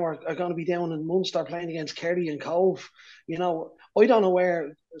Cork now are going to be down in Munster playing against Kerry and Cove. I don't know where,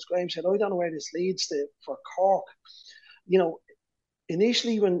 as Graham said, I don't know where this leads to for Cork.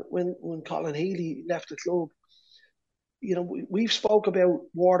 Initially when Colin Healy left the club, we've spoke about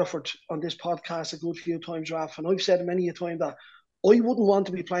Waterford on this podcast a good few times, Raf, and I've said many a time that I wouldn't want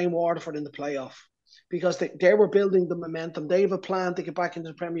to be playing Waterford in the playoff because they were building the momentum. They have a plan to get back into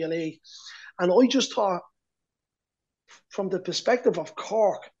the Premier League. And I just thought, from the perspective of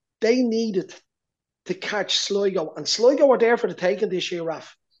Cork, they needed to catch Sligo. And Sligo were there for the taking this year,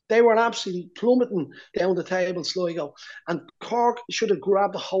 Raf. They were absolutely plummeting down the table, Sligo. And Cork should have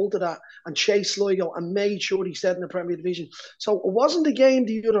grabbed a hold of that and chased Sligo and made sure he stayed in the Premier Division. So it wasn't the game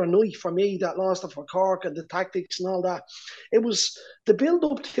the other night for me that lost it for Cork and the tactics and all that. It was the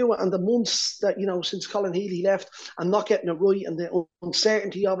build-up to it and the months that, since Colin Healy left and not getting it right and the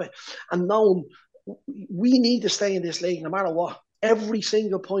uncertainty of it and knowing we need to stay in this league no matter what. Every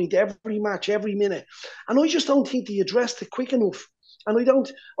single point, every match, every minute. And I just don't think they addressed it quick enough. And it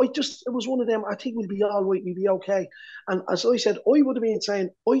was one of them, I think we'll be all right, we'll be okay. And as I said, I would have been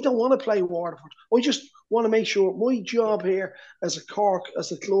saying, I don't want to play Waterford. I just want to make sure my job here as a Cork, as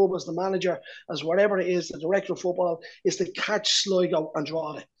the club, as the manager, as whatever it is, the director of football, is to catch Sligo and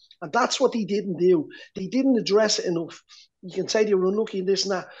draw it. And that's what they didn't do. They didn't address it enough. You can say they were unlucky in this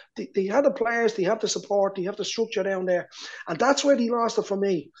and that. They had the players, they have the support, they have the structure down there. And that's where they lost it for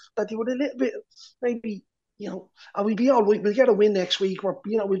me. That they were a little bit, maybe, and we'll be all right. We'll get a win next week. We'll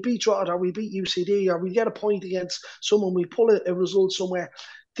beat Drogheda, or we'll beat UCD, or we'll get a point against someone. We'll pull a result somewhere.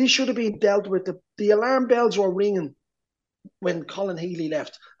 This should have been dealt with. The alarm bells were ringing when Colin Healy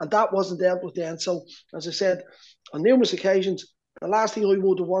left, and that wasn't dealt with then. So, as I said, on numerous occasions, the last thing I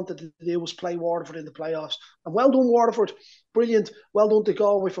would have wanted to do was play Waterford in the playoffs. And well done, Waterford. Brilliant. Well done to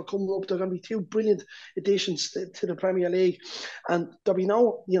Galway for coming up. They're going to be two brilliant additions to the Premier League. And there'll be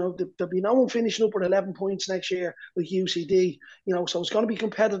no one finishing up with 11 points next year like UCD. So it's going to be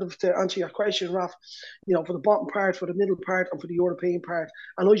competitive, to answer your question, Raf, for the bottom part, for the middle part, and for the European part.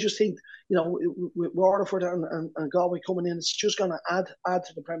 And I just think, with Waterford and Galway coming in, it's just going to add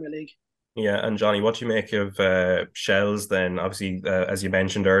to the Premier League. Yeah, and Johnny, what do you make of Shells then? Obviously, as you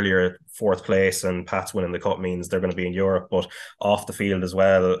mentioned earlier, fourth place and Pats winning the cup means they're going to be in Europe, but off the field as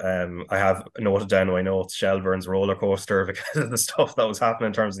well. I have noted down my notes, Shelbourne's roller coaster because of the stuff that was happening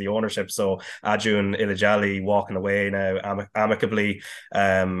in terms of the ownership. So Adjun Ilajali walking away now amicably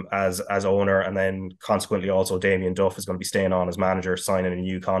as owner, and then consequently also Damien Duff is going to be staying on as manager, signing a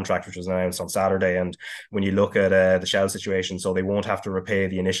new contract, which was announced on Saturday. And when you look at the Shell situation, so they won't have to repay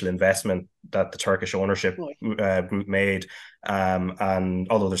the initial investment that the Turkish ownership made, and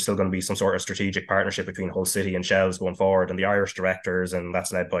although there's still going to be some sort of strategic partnership between Hull City and Shells going forward, and the Irish directors, and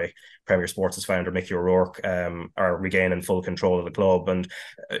that's led by Premier Sports' founder Mickey O'Rourke, are regaining full control of the club. And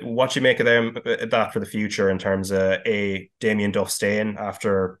what do you make of that for the future in terms of Damien Duff staying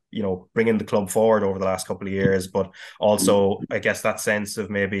after bringing the club forward over the last couple of years, but also I guess that sense of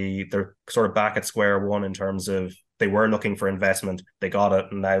maybe they're sort of back at square one in terms of they were looking for investment, they got it,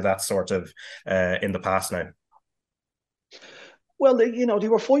 and now that's sort of in the past now. Well, they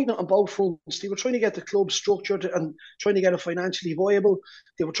were fighting on both fronts. They were trying to get the club structured and trying to get it financially viable.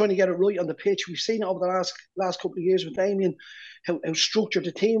 They were trying to get it right on the pitch. We've seen it over the last couple of years with Damien, how structured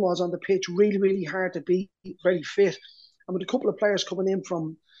the team was on the pitch. Really, really hard to beat, very fit. And with a couple of players coming in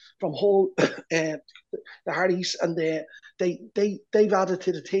from Hull, the Hardies, and they've added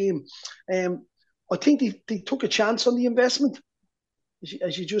to the team. I think they took a chance on the investment.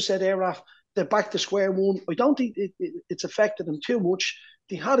 As you just said there, Raf, they're back to square one. I don't think it's affected them too much.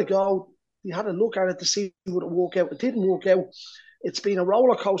 They had a go. They had a look at it to see would it work out. It didn't work out. It's been a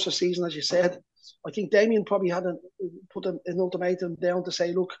roller coaster season, as you said. I think Damien probably had put an ultimatum down to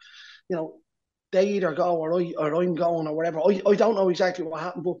say, look, they either go or I'm going or whatever. I don't know exactly what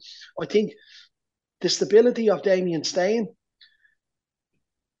happened, but I think the stability of Damien staying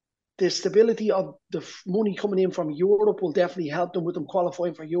the stability of the money coming in from Europe will definitely help them with them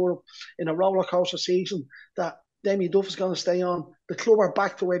qualifying for Europe in a roller coaster season that Demi Duff is going to stay on. The club are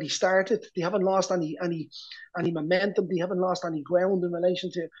back to where they started. They haven't lost any momentum. They haven't lost any ground in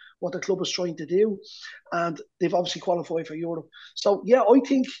relation to what the club is trying to do. And they've obviously qualified for Europe. So, yeah, I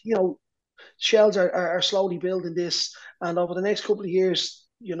think, Shells are slowly building this. And over the next couple of years,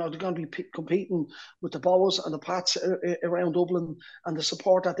 they're going to be competing with the Boas and the Pats around Dublin, and the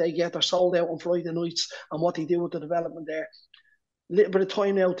support that they get. They're sold out on Friday nights, and what they do with the development there. A little bit of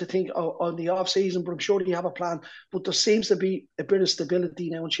time now to think on the off season, but I'm sure they have a plan. But there seems to be a bit of stability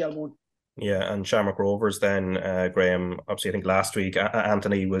now in Shelbourne. Yeah, and Shamrock Rovers then, Graham, obviously I think last week,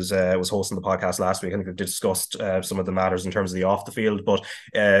 Anthony was hosting the podcast last week. I think we discussed some of the matters in terms of the off the field, but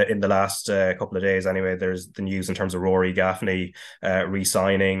in the last couple of days anyway, there's the news in terms of Rory Gaffney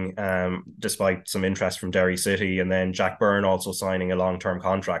re-signing despite some interest from Derry City, and then Jack Byrne also signing a long-term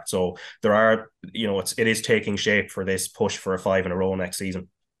contract. So there are, it is taking shape for this push for a 5 in a row next season.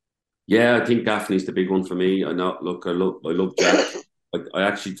 Yeah, I think Gaffney's the big one for me. I love Jack. I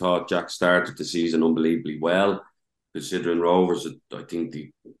actually thought Jack started the season unbelievably well, considering Rovers, I think,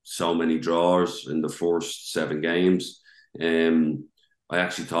 so many draws in the first 7 games. I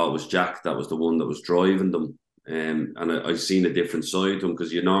actually thought it was Jack that was the one that was driving them. And I've seen a different side to him,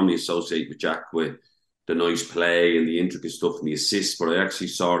 because you normally associate with Jack with the nice play and the intricate stuff and the assists, but I actually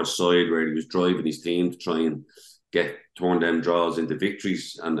saw the side where he was driving his team to try and turn them draws into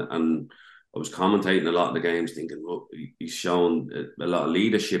victories. And I was commentating a lot of the games thinking, look, he's shown a lot of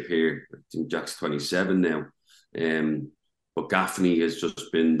leadership here. I think Jack's 27 now. But Gaffney has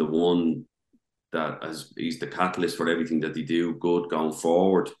just been the one he's the catalyst for everything that they do good going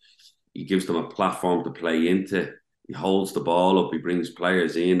forward. He gives them a platform to play into. He holds the ball up. He brings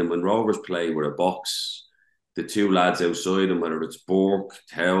players in. And when Rovers play with a box, the 2 lads outside him, whether it's Bork,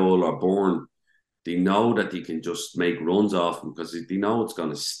 Towell or Bourne, they know that they can just make runs off him because they know it's going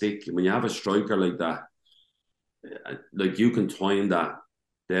to stick. And when you have a striker like that, like, you can time that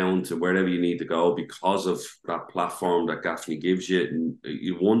down to wherever you need to go because of that platform that Gaffney gives you. And he's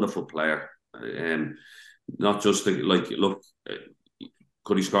a wonderful player. Not just look,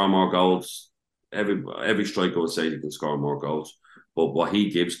 could he score more goals? Every striker would say he can score more goals. But what he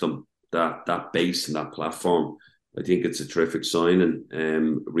gives them, that base and that platform, I think it's a terrific signing.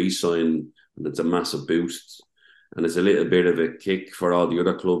 Re-sign, and it's a massive boost. And it's a little bit of a kick for all the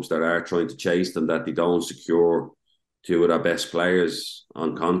other clubs that are trying to chase them, that they don't secure 2 of their best players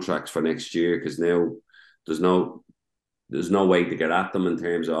on contracts for next year, because now there's no way to get at them in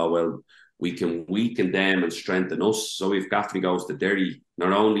terms of, we can weaken them and strengthen us. So if Gaffney goes to Derry,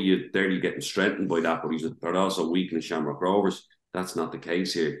 not only is Derry getting strengthened by that, but they're also weakening Shamrock Rovers. That's not the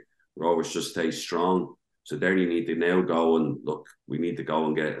case here. Rovers just stay strong. So Derry need to now go and look, we need to go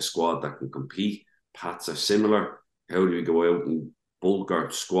and get a squad that can compete. Pats are similar. How do we go out and bulk our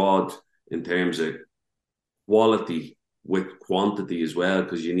squad in terms of quality with quantity as well?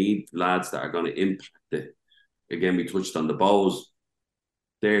 Because you need lads that are going to impact it. Again, we touched on the Bows.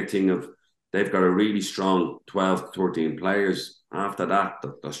 Their thing of, they've got a really strong 12 to 13 players. After that,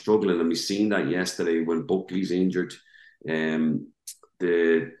 they're struggling. And we've seen that yesterday when Buckley's injured.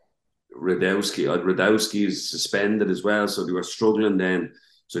 The Radowski is suspended as well, so they were struggling then.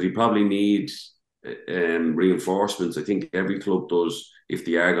 So they probably need reinforcements. I think every club does, if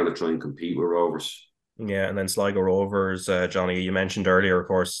they are going to try and compete with Rovers. Yeah, and then Sligo Rovers, Johnny, you mentioned earlier, of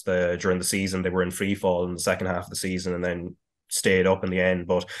course, during the season they were in free fall in the second half of the season, and then stayed up in the end.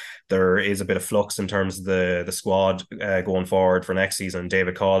 But there is a bit of flux in terms of the squad going forward for next season.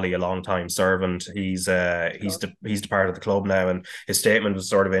 David Cawley, a long-time servant, he's departed of the club now, and his statement was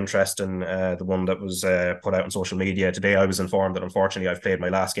sort of interesting, the one that was put out on social media today. I was informed that unfortunately I've played my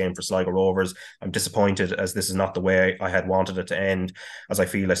last game for Sligo Rovers. I'm disappointed, as this is not the way I had wanted it to end, as I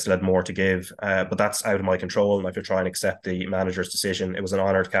feel I still had more to give, but that's out of my control, and I have to try and accept the manager's decision. It was an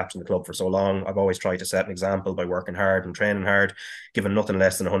honour to captain the club for so long. I've always tried to set an example by working hard and training hard, given nothing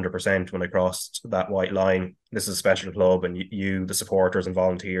less than 100% when I crossed that white line. This is a special club, and you, the supporters and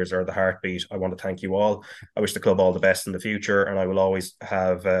volunteers, are the heartbeat. I want to thank you all. I wish the club all the best in the future, and I will always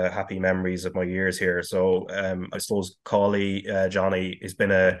have happy memories of my years here. So I suppose Cawley, Johnny, has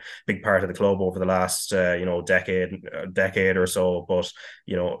been a big part of the club over the last decade or so. But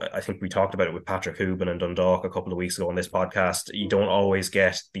I think we talked about it with Patrick Hooban and Dundalk a couple of weeks ago on this podcast. You don't always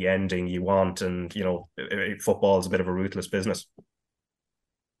get the ending you want, and football is a bit of a ruthless business.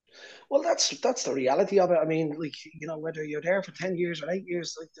 Well, that's the reality of it. I mean, whether you're there for 10 years or 8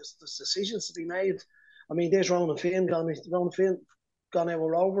 years, there's decisions to be made. I mean, there's Ronan Finn gone out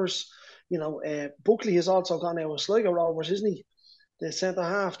with Rovers. Buckley has also gone out with Sligo Rovers, isn't he? the centre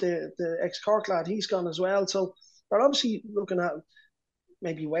half, the ex-Cork lad, he's gone as well. So they're obviously looking at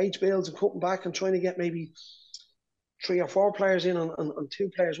maybe wage bills and cutting back and trying to get maybe 3 or 4 players in on 2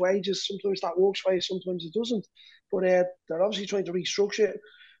 players' wages. Sometimes that works for you, sometimes it doesn't. But they're obviously trying to restructure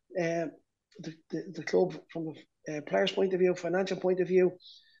the club from a player's point of view, financial point of view.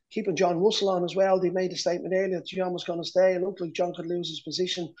 Keeping John Russell on as well. They made a statement earlier that John was going to stay. It looked like John could lose his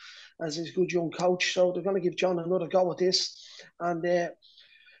position as his good young coach. So they're going to give John another go at this. And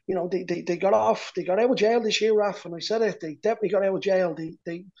you know, they got out of jail this year, Raf, and I said it. They definitely got out of jail.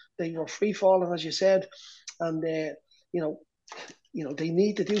 They were free falling, as you said, and you know they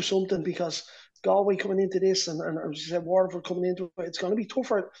need to do something, because Galway coming into this, and as you said, Waterford coming into it, it's going to be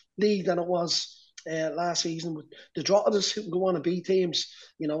tougher league than it was last season. With the Droghedans who can go on and beat teams,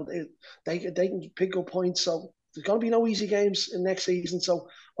 you know, they can pick up points. So there's going to be no easy games in next season. So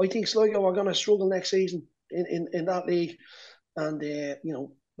I think Sligo are going to struggle next season in that league, and you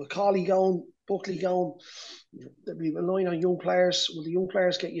know, with Colley going, Buckley going, they'll be relying on young players. Will the young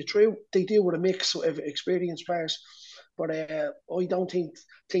players get you through? They do, with a mix of experienced players. But I don't think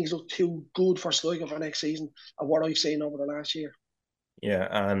things look too good for Sligo for next season, of what I've seen over the last year. Yeah,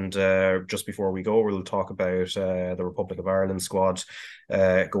 and just before we go, we'll talk about the Republic of Ireland squad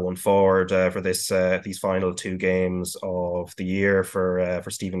going forward for these final 2 games of the year for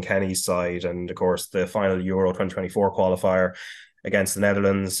Stephen Kenny's side, and of course the final Euro 2024 qualifier against the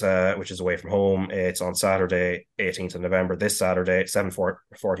Netherlands, which is away from home. It's on Saturday, 18th of November, this Saturday,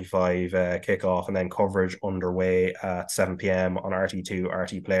 7:45 kickoff, and then coverage underway at 7 p.m. on RT2,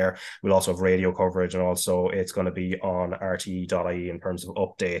 RT Player. We'll also have radio coverage, and also it's going to be on RT.ie in terms of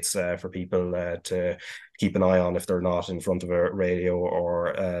updates for people to keep an eye on if they're not in front of a radio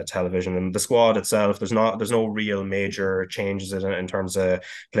or television. And the squad itself, there's no real major changes in terms of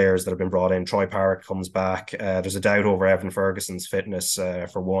players that have been brought in. Troy Parrott comes back. There's a doubt over Evan Ferguson's fitness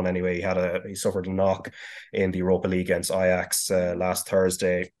for one. Anyway, he suffered a knock in the Europa League against Ajax last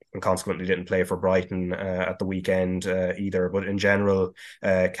Thursday, and consequently didn't play for Brighton at the weekend either. But in general,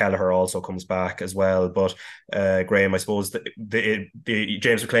 Kelleher also comes back as well. But Graham, I suppose the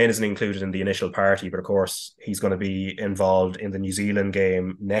James McLean isn't included in the initial party, but of course he's going to be involved in the New Zealand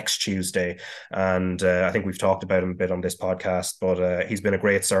game next Tuesday. And I think we've talked about him a bit on this podcast, but he's been a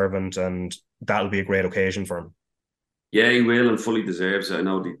great servant, and that'll be a great occasion for him. Yeah, he will, and fully deserves it. I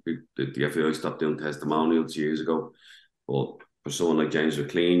know the FAI stopped doing testimonials years ago, but for someone like James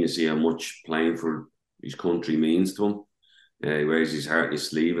McLean, you see how much playing for his country means to him. He wears his heart in his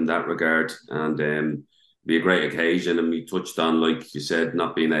sleeve in that regard, and be a great occasion. And we touched on, like you said,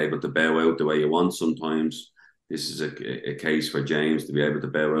 not being able to bow out the way you want sometimes. This is a case for James to be able to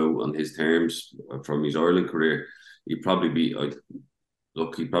bow out on his terms from his Ireland career. He'd probably be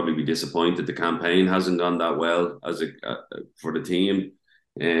disappointed. The campaign hasn't gone that well as for the team,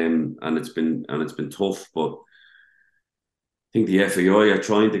 and it's been tough. But I think the FAI are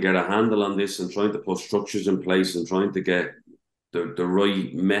trying to get a handle on this and trying to put structures in place and trying to get the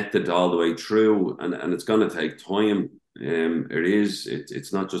right method all the way through, and it's going to take time.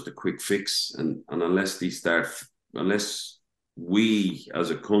 It's not just a quick fix, and unless we as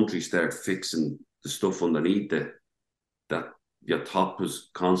a country start fixing the stuff underneath that your top is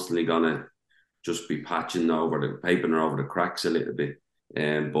constantly going to just be papering over the cracks a little bit.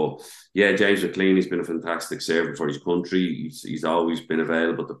 But yeah, James McLean has been a fantastic servant for his country. He's always been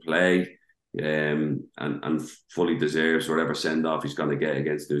available to play, and fully deserves whatever send off he's going to get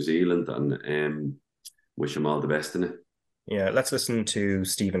against New Zealand. And wish him all the best in it. Yeah, let's listen to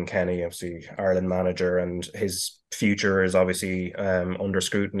Stephen Kenny, obviously Ireland manager, and his future is obviously under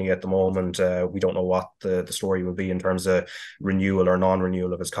scrutiny at the moment. We don't know what the story will be in terms of renewal or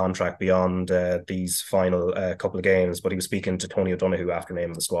non-renewal of his contract beyond these final couple of games. But he was speaking to Tony O'Donoghue after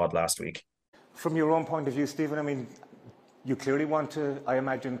naming the squad last week. From your own point of view, Stephen, I mean, you clearly want to, I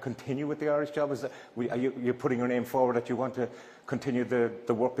imagine, continue with the Irish job. You're putting your name forward that you want to continue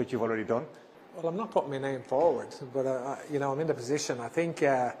the work that you've already done? Well, I'm not putting my name forward, but I'm in the position. I think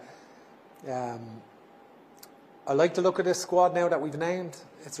I like to look at this squad now that we've named.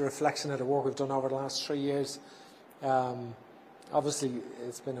 It's a reflection of the work we've done over the last 3 years. Obviously,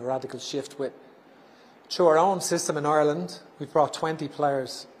 it's been a radical shift through our own system in Ireland. We've brought 20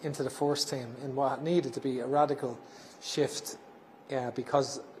 players into the first team in what needed to be a radical shift,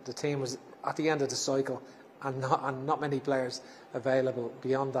 because the team was at the end of the cycle. And not many players available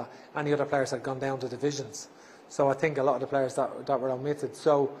beyond that. Any other players had gone down to divisions. So I think a lot of the players that were omitted.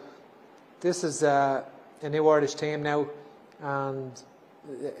 So this is a new Irish team now, and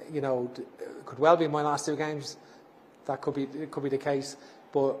it could well be my last 2 games. It could be the case.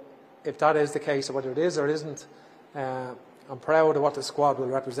 But if that is the case, or whether it is or it isn't, I'm proud of what the squad will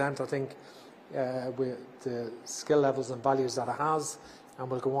represent. I think with the skill levels and values that it has, and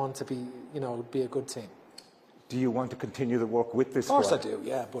will go on to be, be a good team. Do you want to continue the work with this? Of course squad? I do,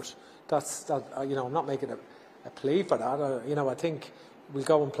 yeah. But I'm not making a plea for that. I think we'll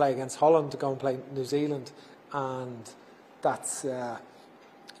go and play against Holland, to go and play New Zealand, and that's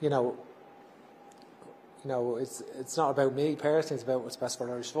it's not about me personally. It's about what's best for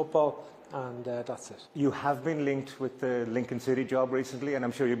Irish football. And that's it. You have been linked with the Lincoln City job recently, and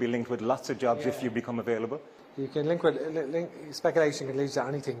I'm sure you'll be linked with lots of jobs if you become available. You can speculation can lead to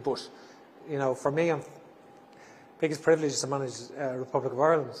anything, but for me, biggest privilege is to manage Republic of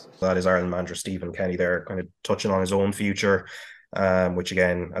Ireland. That is Ireland manager Stephen Kenny there, kind of touching on his own future. Which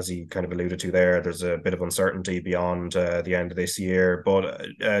again, as he kind of alluded to there, there's a bit of uncertainty beyond the end of this year. But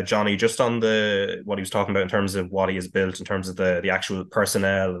Johnny, just on what he was talking about in terms of what he has built, in terms of the actual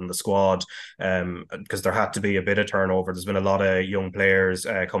personnel and the squad, because there had to be a bit of turnover. There's been a lot of young players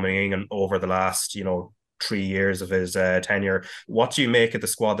coming in over the last, 3 years of his tenure. What do you make of the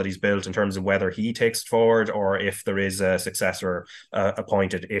squad that he's built in terms of whether he takes it forward or if there is a successor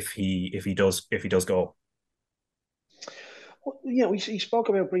appointed if he does go? Well, he spoke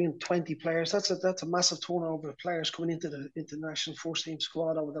about bringing 20 players. That's a massive turnover of players coming into the international first team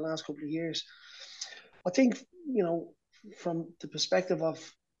squad over the last couple of years. I think, from the perspective of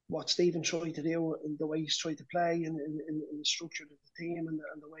what Stephen tried to do and the way he's tried to play and the structure of the team and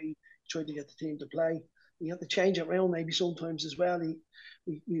the way he tried to get the team to play, he had to change it around maybe sometimes as well. He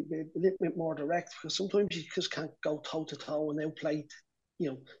a little bit more direct, because sometimes you just can't go toe to toe and outplay,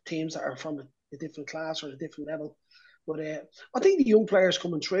 teams that are from a different class or a different level. But I think the young players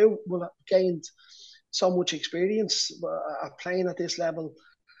coming through will have gained so much experience at playing at this level,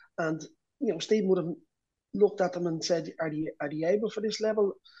 and Stephen would have looked at them and said, "Are they able for this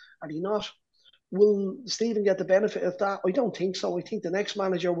level? Are they not?" Will Stephen get the benefit of that? I don't think so. I think the next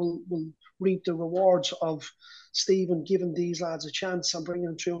manager will reap the rewards of Stephen giving these lads a chance and bringing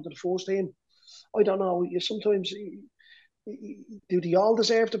them through into the first team. I don't know. Sometimes. Do they all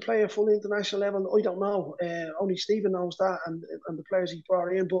deserve to play a full international level? I don't know. Only Stephen knows that, and the players he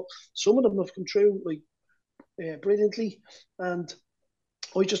brought in. But some of them have come through brilliantly, and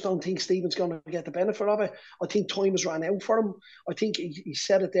I just don't think Stephen's going to get the benefit of it. I think time has run out for him. I think he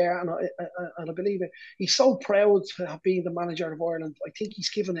said it there, and I believe it. He's so proud to have been the manager of Ireland. I think he's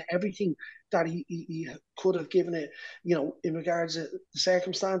given it everything that he could have given it, in regards to the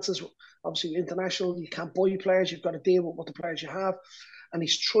circumstances. Obviously, international, you can't buy players. You've got to deal with what the players you have. And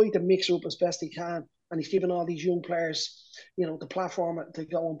he's tried to mix it up as best he can. And he's given all these young players, the platform to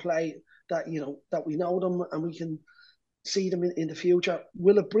go and play that, that we know them and we can see them in the future.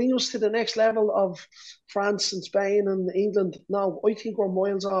 Will it bring us to the next level of France and Spain and England? No, I think we're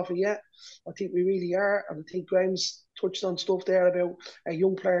miles off it yet. I think we really are. And I think Graham's touched on stuff there about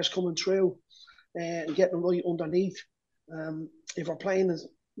young players coming through and getting them right underneath. If we're playing as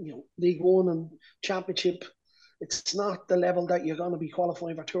League One and Championship, it's not the level that you're going to be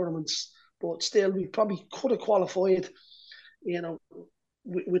qualifying for tournaments, but still we probably could have qualified,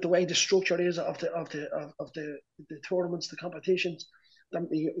 with the way the structure is of the tournaments, the competitions.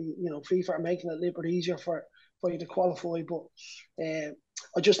 FIFA are making it a little bit easier for you to qualify, but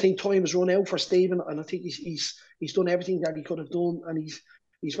I just think time has run out for Stephen, and I think he's done everything that he could have done, and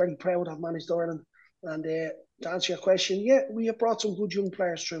he's very proud to have managed Ireland. And to answer your question, yeah, we have brought some good young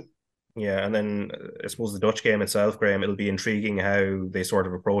players through. Yeah, and then I suppose the Dutch game itself, Graham, it'll be intriguing how they sort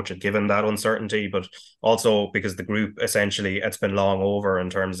of approach it, given that uncertainty, but also because the group, essentially, it's been long over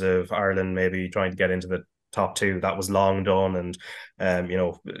in terms of Ireland maybe trying to get into the top two. That was long done, and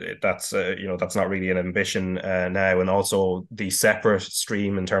that's not really an ambition now. And also the separate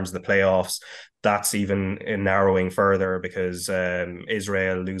stream in terms of the playoffs, that's even narrowing further, because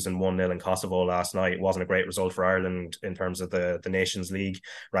Israel losing 1-0 in Kosovo last night wasn't a great result for Ireland in terms of the Nations League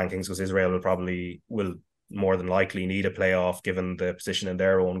rankings, because Israel will more than likely need a playoff given the position in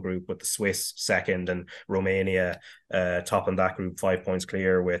their own group, with the Swiss second and Romania topping that group 5 points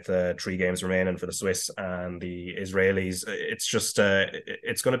clear with 3 games remaining for the Swiss and the Israelis. It's just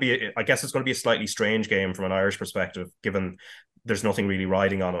it's going to be, I guess it's going to be a slightly strange game from an Irish perspective, given there's nothing really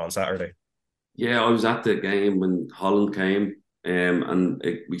riding on it on Saturday. Yeah, I was at the game when Holland came, and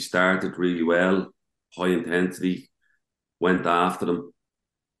we started really well, high intensity, went after them.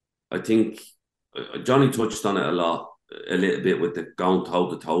 I think Johnny touched on it a little bit with the going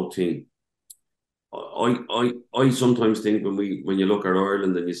toe-to-toe team. I sometimes think when you look at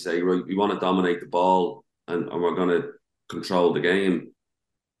Ireland and you say, right, we want to dominate the ball and we're going to control the game,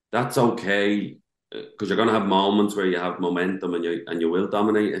 that's okay, because you're going to have moments where you have momentum and you will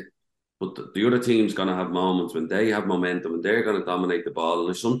dominate it. but the other team's going to have moments when they have momentum and they're going to dominate the ball. And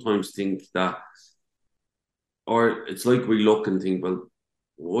I sometimes think that, or it's like we look and think,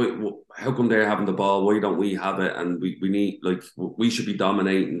 well, how come they're having the ball? Why don't we have it? And we need, like, we should be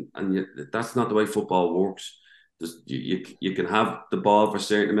dominating. And yet, that's not the way football works. You can have the ball for a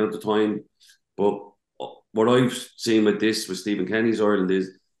certain amount of time, but what I've seen with Stephen Kenny's Ireland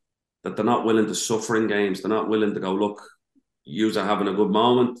is that they're not willing to suffer in games. They're not willing to go, look, yous are having a good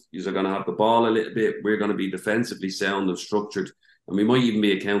moment. Yous are going to have the ball a little bit. We're going to be defensively sound and structured. And we might even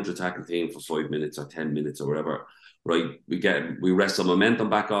be a counter-attacking team for 5 minutes or 10 minutes or whatever. Right? We wrest some momentum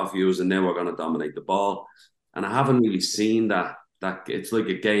back off yous, and now we're going to dominate the ball. And I haven't really seen that it's like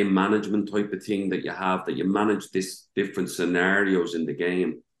a game management type of thing that you manage this different scenarios in the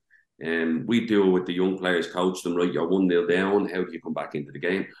game. And we do it with the young players, coach them, right? You're 1-0 down. How do you come back into the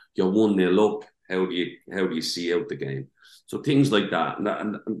game? You're 1-0 up. How do you see out the game? So things like that.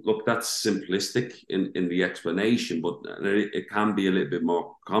 And look, that's simplistic in the explanation, but it can be a little bit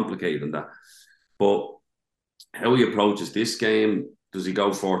more complicated than that. But how he approaches this game, does he go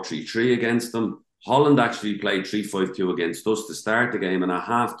 4-3-3 against them? Holland actually played 3-5-2 against us to start the game, and at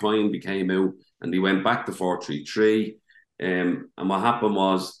half time they came out and they went back to 4-3-3. And what happened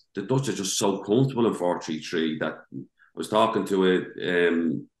was the Dutch are just so comfortable in 4-3-3 that I was talking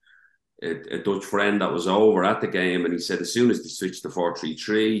to a Dutch friend that was over at the game, and he said as soon as they switched to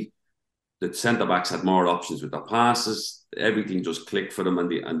 4-3-3, the centre backs had more options with their passes. Everything just clicked for them,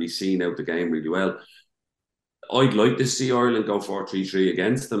 and they seen out the game really well. I'd like to see Ireland go 4-3-3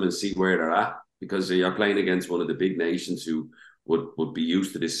 against them and see where they're at, because you're playing against one of the big nations who would be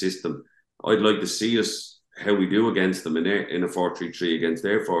used to this system. I'd like to see us how we do against them in a 4-3-3 against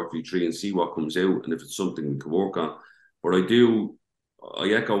their 4-3-3 and see what comes out and if it's something we can work on. But I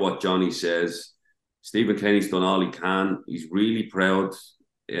echo what Johnny says. Stephen Kenny's done all he can. He's really proud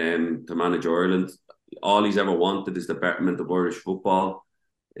to manage Ireland. All he's ever wanted is the betterment of Irish football.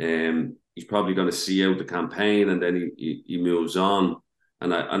 He's probably going to see out the campaign and then he moves on.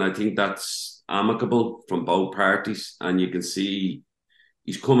 And I think that's amicable from both parties. And you can see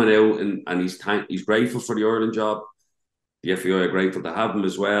he's coming out and he's grateful for the Ireland job. The FAI are grateful to have him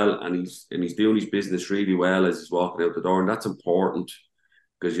as well. And he's doing his business really well as he's walking out the door. And that's important,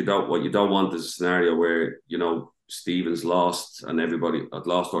 because what you don't want is a scenario where, Stephen's lost and everybody had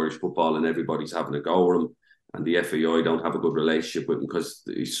lost Irish football and everybody's having a go at him. And the FAI don't have a good relationship with him because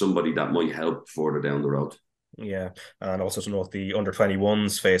he's somebody that might help further down the road. Yeah, and also to note, the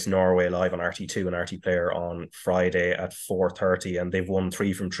under-21s face Norway live on RT2 and RT Player on Friday at 4:30, and they've won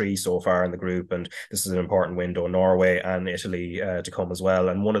 3 from 3 so far in the group, and this is an important window. Norway and Italy to come as well.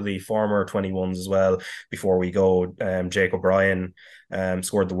 And one of the former 21s as well, before we go, Jake O'Brien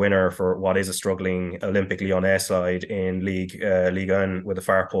scored the winner for what is a struggling Olympic Lyonnais side in Ligue 1 with a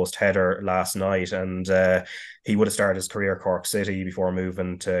far post header last night, and he would have started his career at Cork City before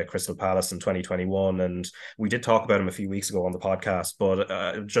moving to Crystal Palace in 2021. And we did talk about him a few weeks ago on the podcast,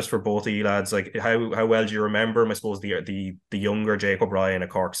 but just for both of you lads, like how well do you remember him? I suppose the younger Jake O'Brien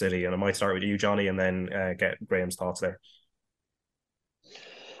at Cork City, and I might start with you, Johnny, and then get Graham's thoughts there.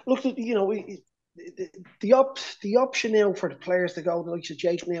 Look, the option now for the players to go, the likes of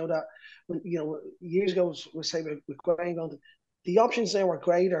Jake now, that years ago we say with Graham going, the options now are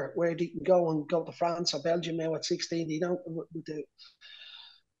greater, where they can go to France or Belgium now at 16. They don't, with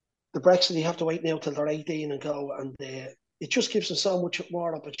the Brexit, you have to wait now till they're 18 and go, and it just gives them so much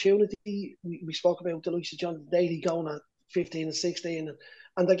more opportunity. We spoke about the likes of John Daly going at 15 and 16,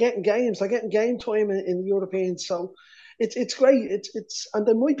 and they're getting games, they're getting game time in European. So it's great. It's and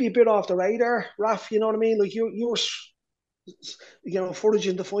they might be a bit off the radar, Raf. You know what I mean? Like you're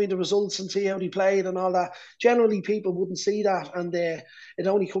foraging to find the results and see how they played and all that. Generally, people wouldn't see that, and it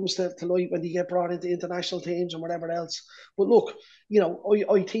only comes to light when they get brought into international teams and whatever else. But look,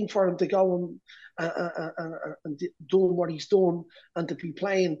 I think for him to go and doing what he's done and to be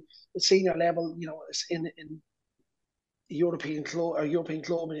playing at senior level, in European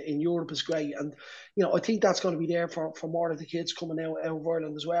club in Europe is great, and I think that's going to be there for more of the kids coming out of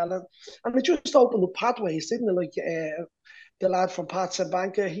Ireland as well, and it just opened up pathways, didn't it? Like the lad from Pats and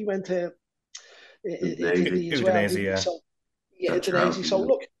Banca, he went to Italy as well. Udinese. So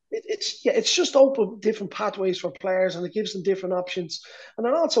look, it's just opened different pathways for players, and it gives them different options, and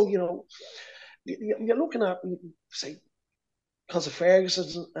then also you're looking at, say, because of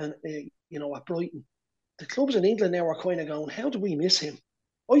Ferguson and at Brighton. The clubs in England now are kind of going, how do we miss him?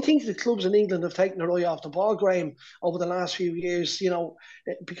 I think the clubs in England have taken their eye off the ball, Graham, over the last few years,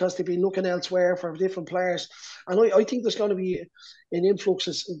 because they've been looking elsewhere for different players. And I think there's going to be an influx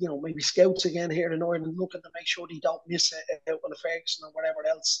of, maybe scouts again here in Ireland looking to make sure they don't miss out on the Ferguson or whatever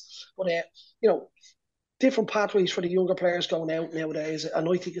else. But, different pathways for the younger players going out nowadays. And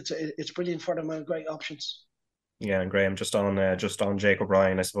I think it's brilliant for them and great options. Yeah, and Graham, just on Jake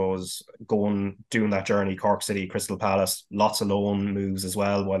O'Brien, I suppose, doing that journey, Cork City, Crystal Palace, lots of loan moves as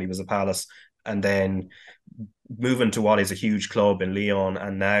well while he was at Palace, and then moving to what is a huge club in Lyon,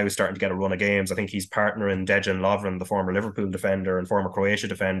 and now starting to get a run of games. I think he's partnering Dejan Lovren, the former Liverpool defender and former Croatia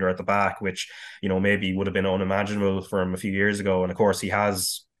defender, at the back, which maybe would have been unimaginable for him a few years ago. And of course, he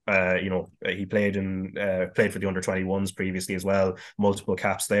has. He played for the under-21s previously as well, multiple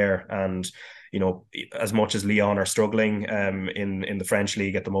caps there, and as much as Lyon are struggling in the French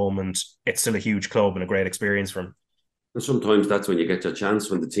league at the moment, it's still a huge club and a great experience for him. And sometimes that's when you get your chance,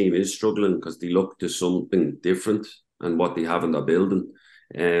 when the team is struggling, because they look to something different and what they have in their building.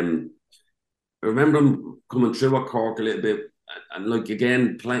 I remember him coming through at Cork a little bit, and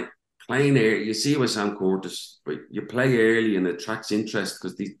again playing early. You see with Sam Curtis, but you play early and it attracts interest,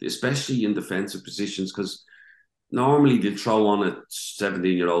 because especially in defensive positions, because normally they'll throw on a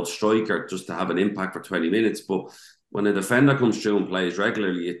 17-year-old striker just to have an impact for 20 minutes. But when a defender comes through and plays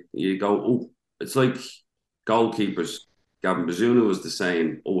regularly, you go, oh, it's like goalkeepers. Gavin Bazunu was the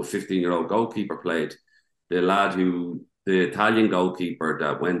same. Oh, a 15-year-old goalkeeper played. The Italian goalkeeper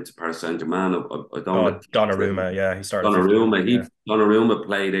that went to Paris Saint-Germain, Donnarumma, yeah, he started. Donnarumma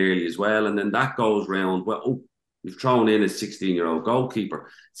played early as well, and then that goes round. Well, you've thrown in a 16-year-old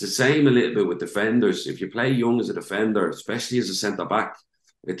goalkeeper. It's the same a little bit with defenders. If you play young as a defender, especially as a centre-back,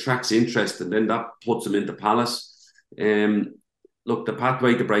 it attracts interest, and then that puts them into Palace. Look, the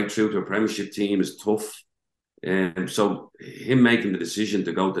pathway to break through to a Premiership team is tough. So him making the decision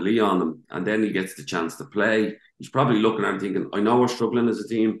to go to Lyon, and then he gets the chance to play, he's probably looking at him thinking, I know we're struggling as a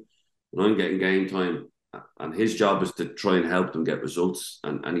team, and I'm getting game time, and his job is to try and help them get results,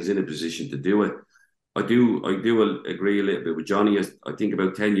 and he's in a position to do it. I do agree a little bit with Johnny. I think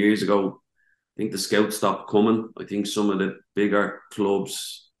about 10 years ago, I think the scouts stopped coming. I think some of the bigger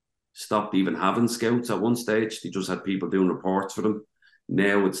clubs stopped even having scouts at one stage. They just had people doing reports for them.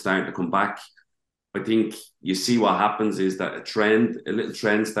 Now it's starting to come back. I think you see what happens is that a little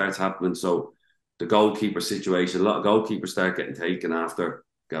trend starts happening. So the goalkeeper situation, a lot of goalkeepers start getting taken after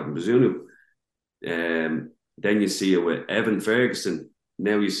Gavin Bazunu. Then you see it with Evan Ferguson.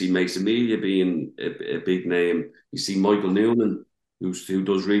 Now you see Mason Melia being a big name. You see Michael Newman, who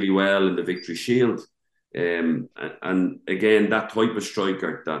does really well in the Victory Shield. And again, that type of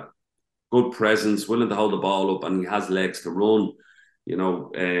striker, that good presence, willing to hold the ball up, and he has legs to run.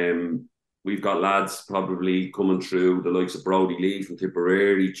 We've got lads probably coming through, the likes of Brody Lee from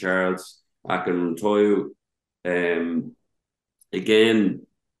Tipperary, Charles Akintoyu. Again,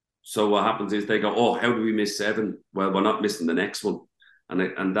 so what happens is they go, oh, how do we miss 7? Well, we're not missing the next one.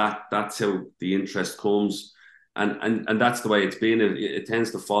 And that's how the interest comes. And that's the way it's been. It tends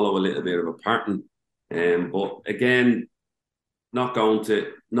to follow a little bit of a pattern. But again, not going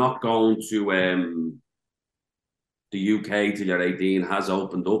to the UK till you're 18 has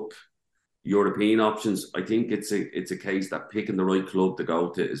opened up European options. I think it's a case that picking the right club to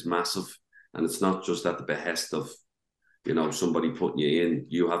go to is massive, and it's not just at the behest of somebody putting you in.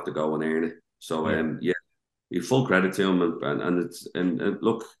 You have to go and earn it. So you full credit to him, and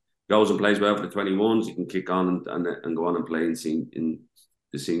look, goes and plays well for the 21s. You can kick on and go on and play in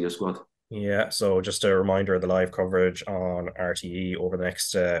the senior squad. Yeah, so just a reminder of the live coverage on RTE over the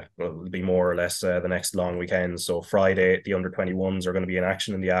next, it'll be more or less the next long weekend. So Friday, the under-21s are going to be in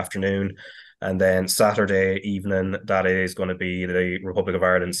action in the afternoon. And then Saturday evening, that is going to be the Republic of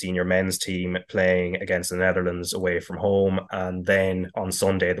Ireland senior men's team playing against the Netherlands away from home. And then on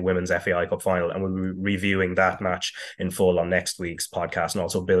Sunday, the Women's FAI Cup final. And we'll be reviewing that match in full on next week's podcast, and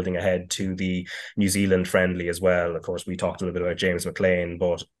also building ahead to the New Zealand friendly as well. Of course, we talked a little bit about James McLean,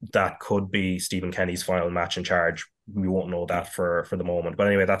 but that could be Stephen Kenny's final match in charge. We won't know that for the moment. But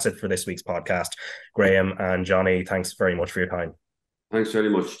anyway, that's it for this week's podcast. Graham and Johnny, thanks very much for your time. Thanks very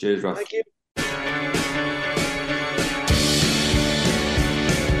much. Cheers, Raf. Thank you.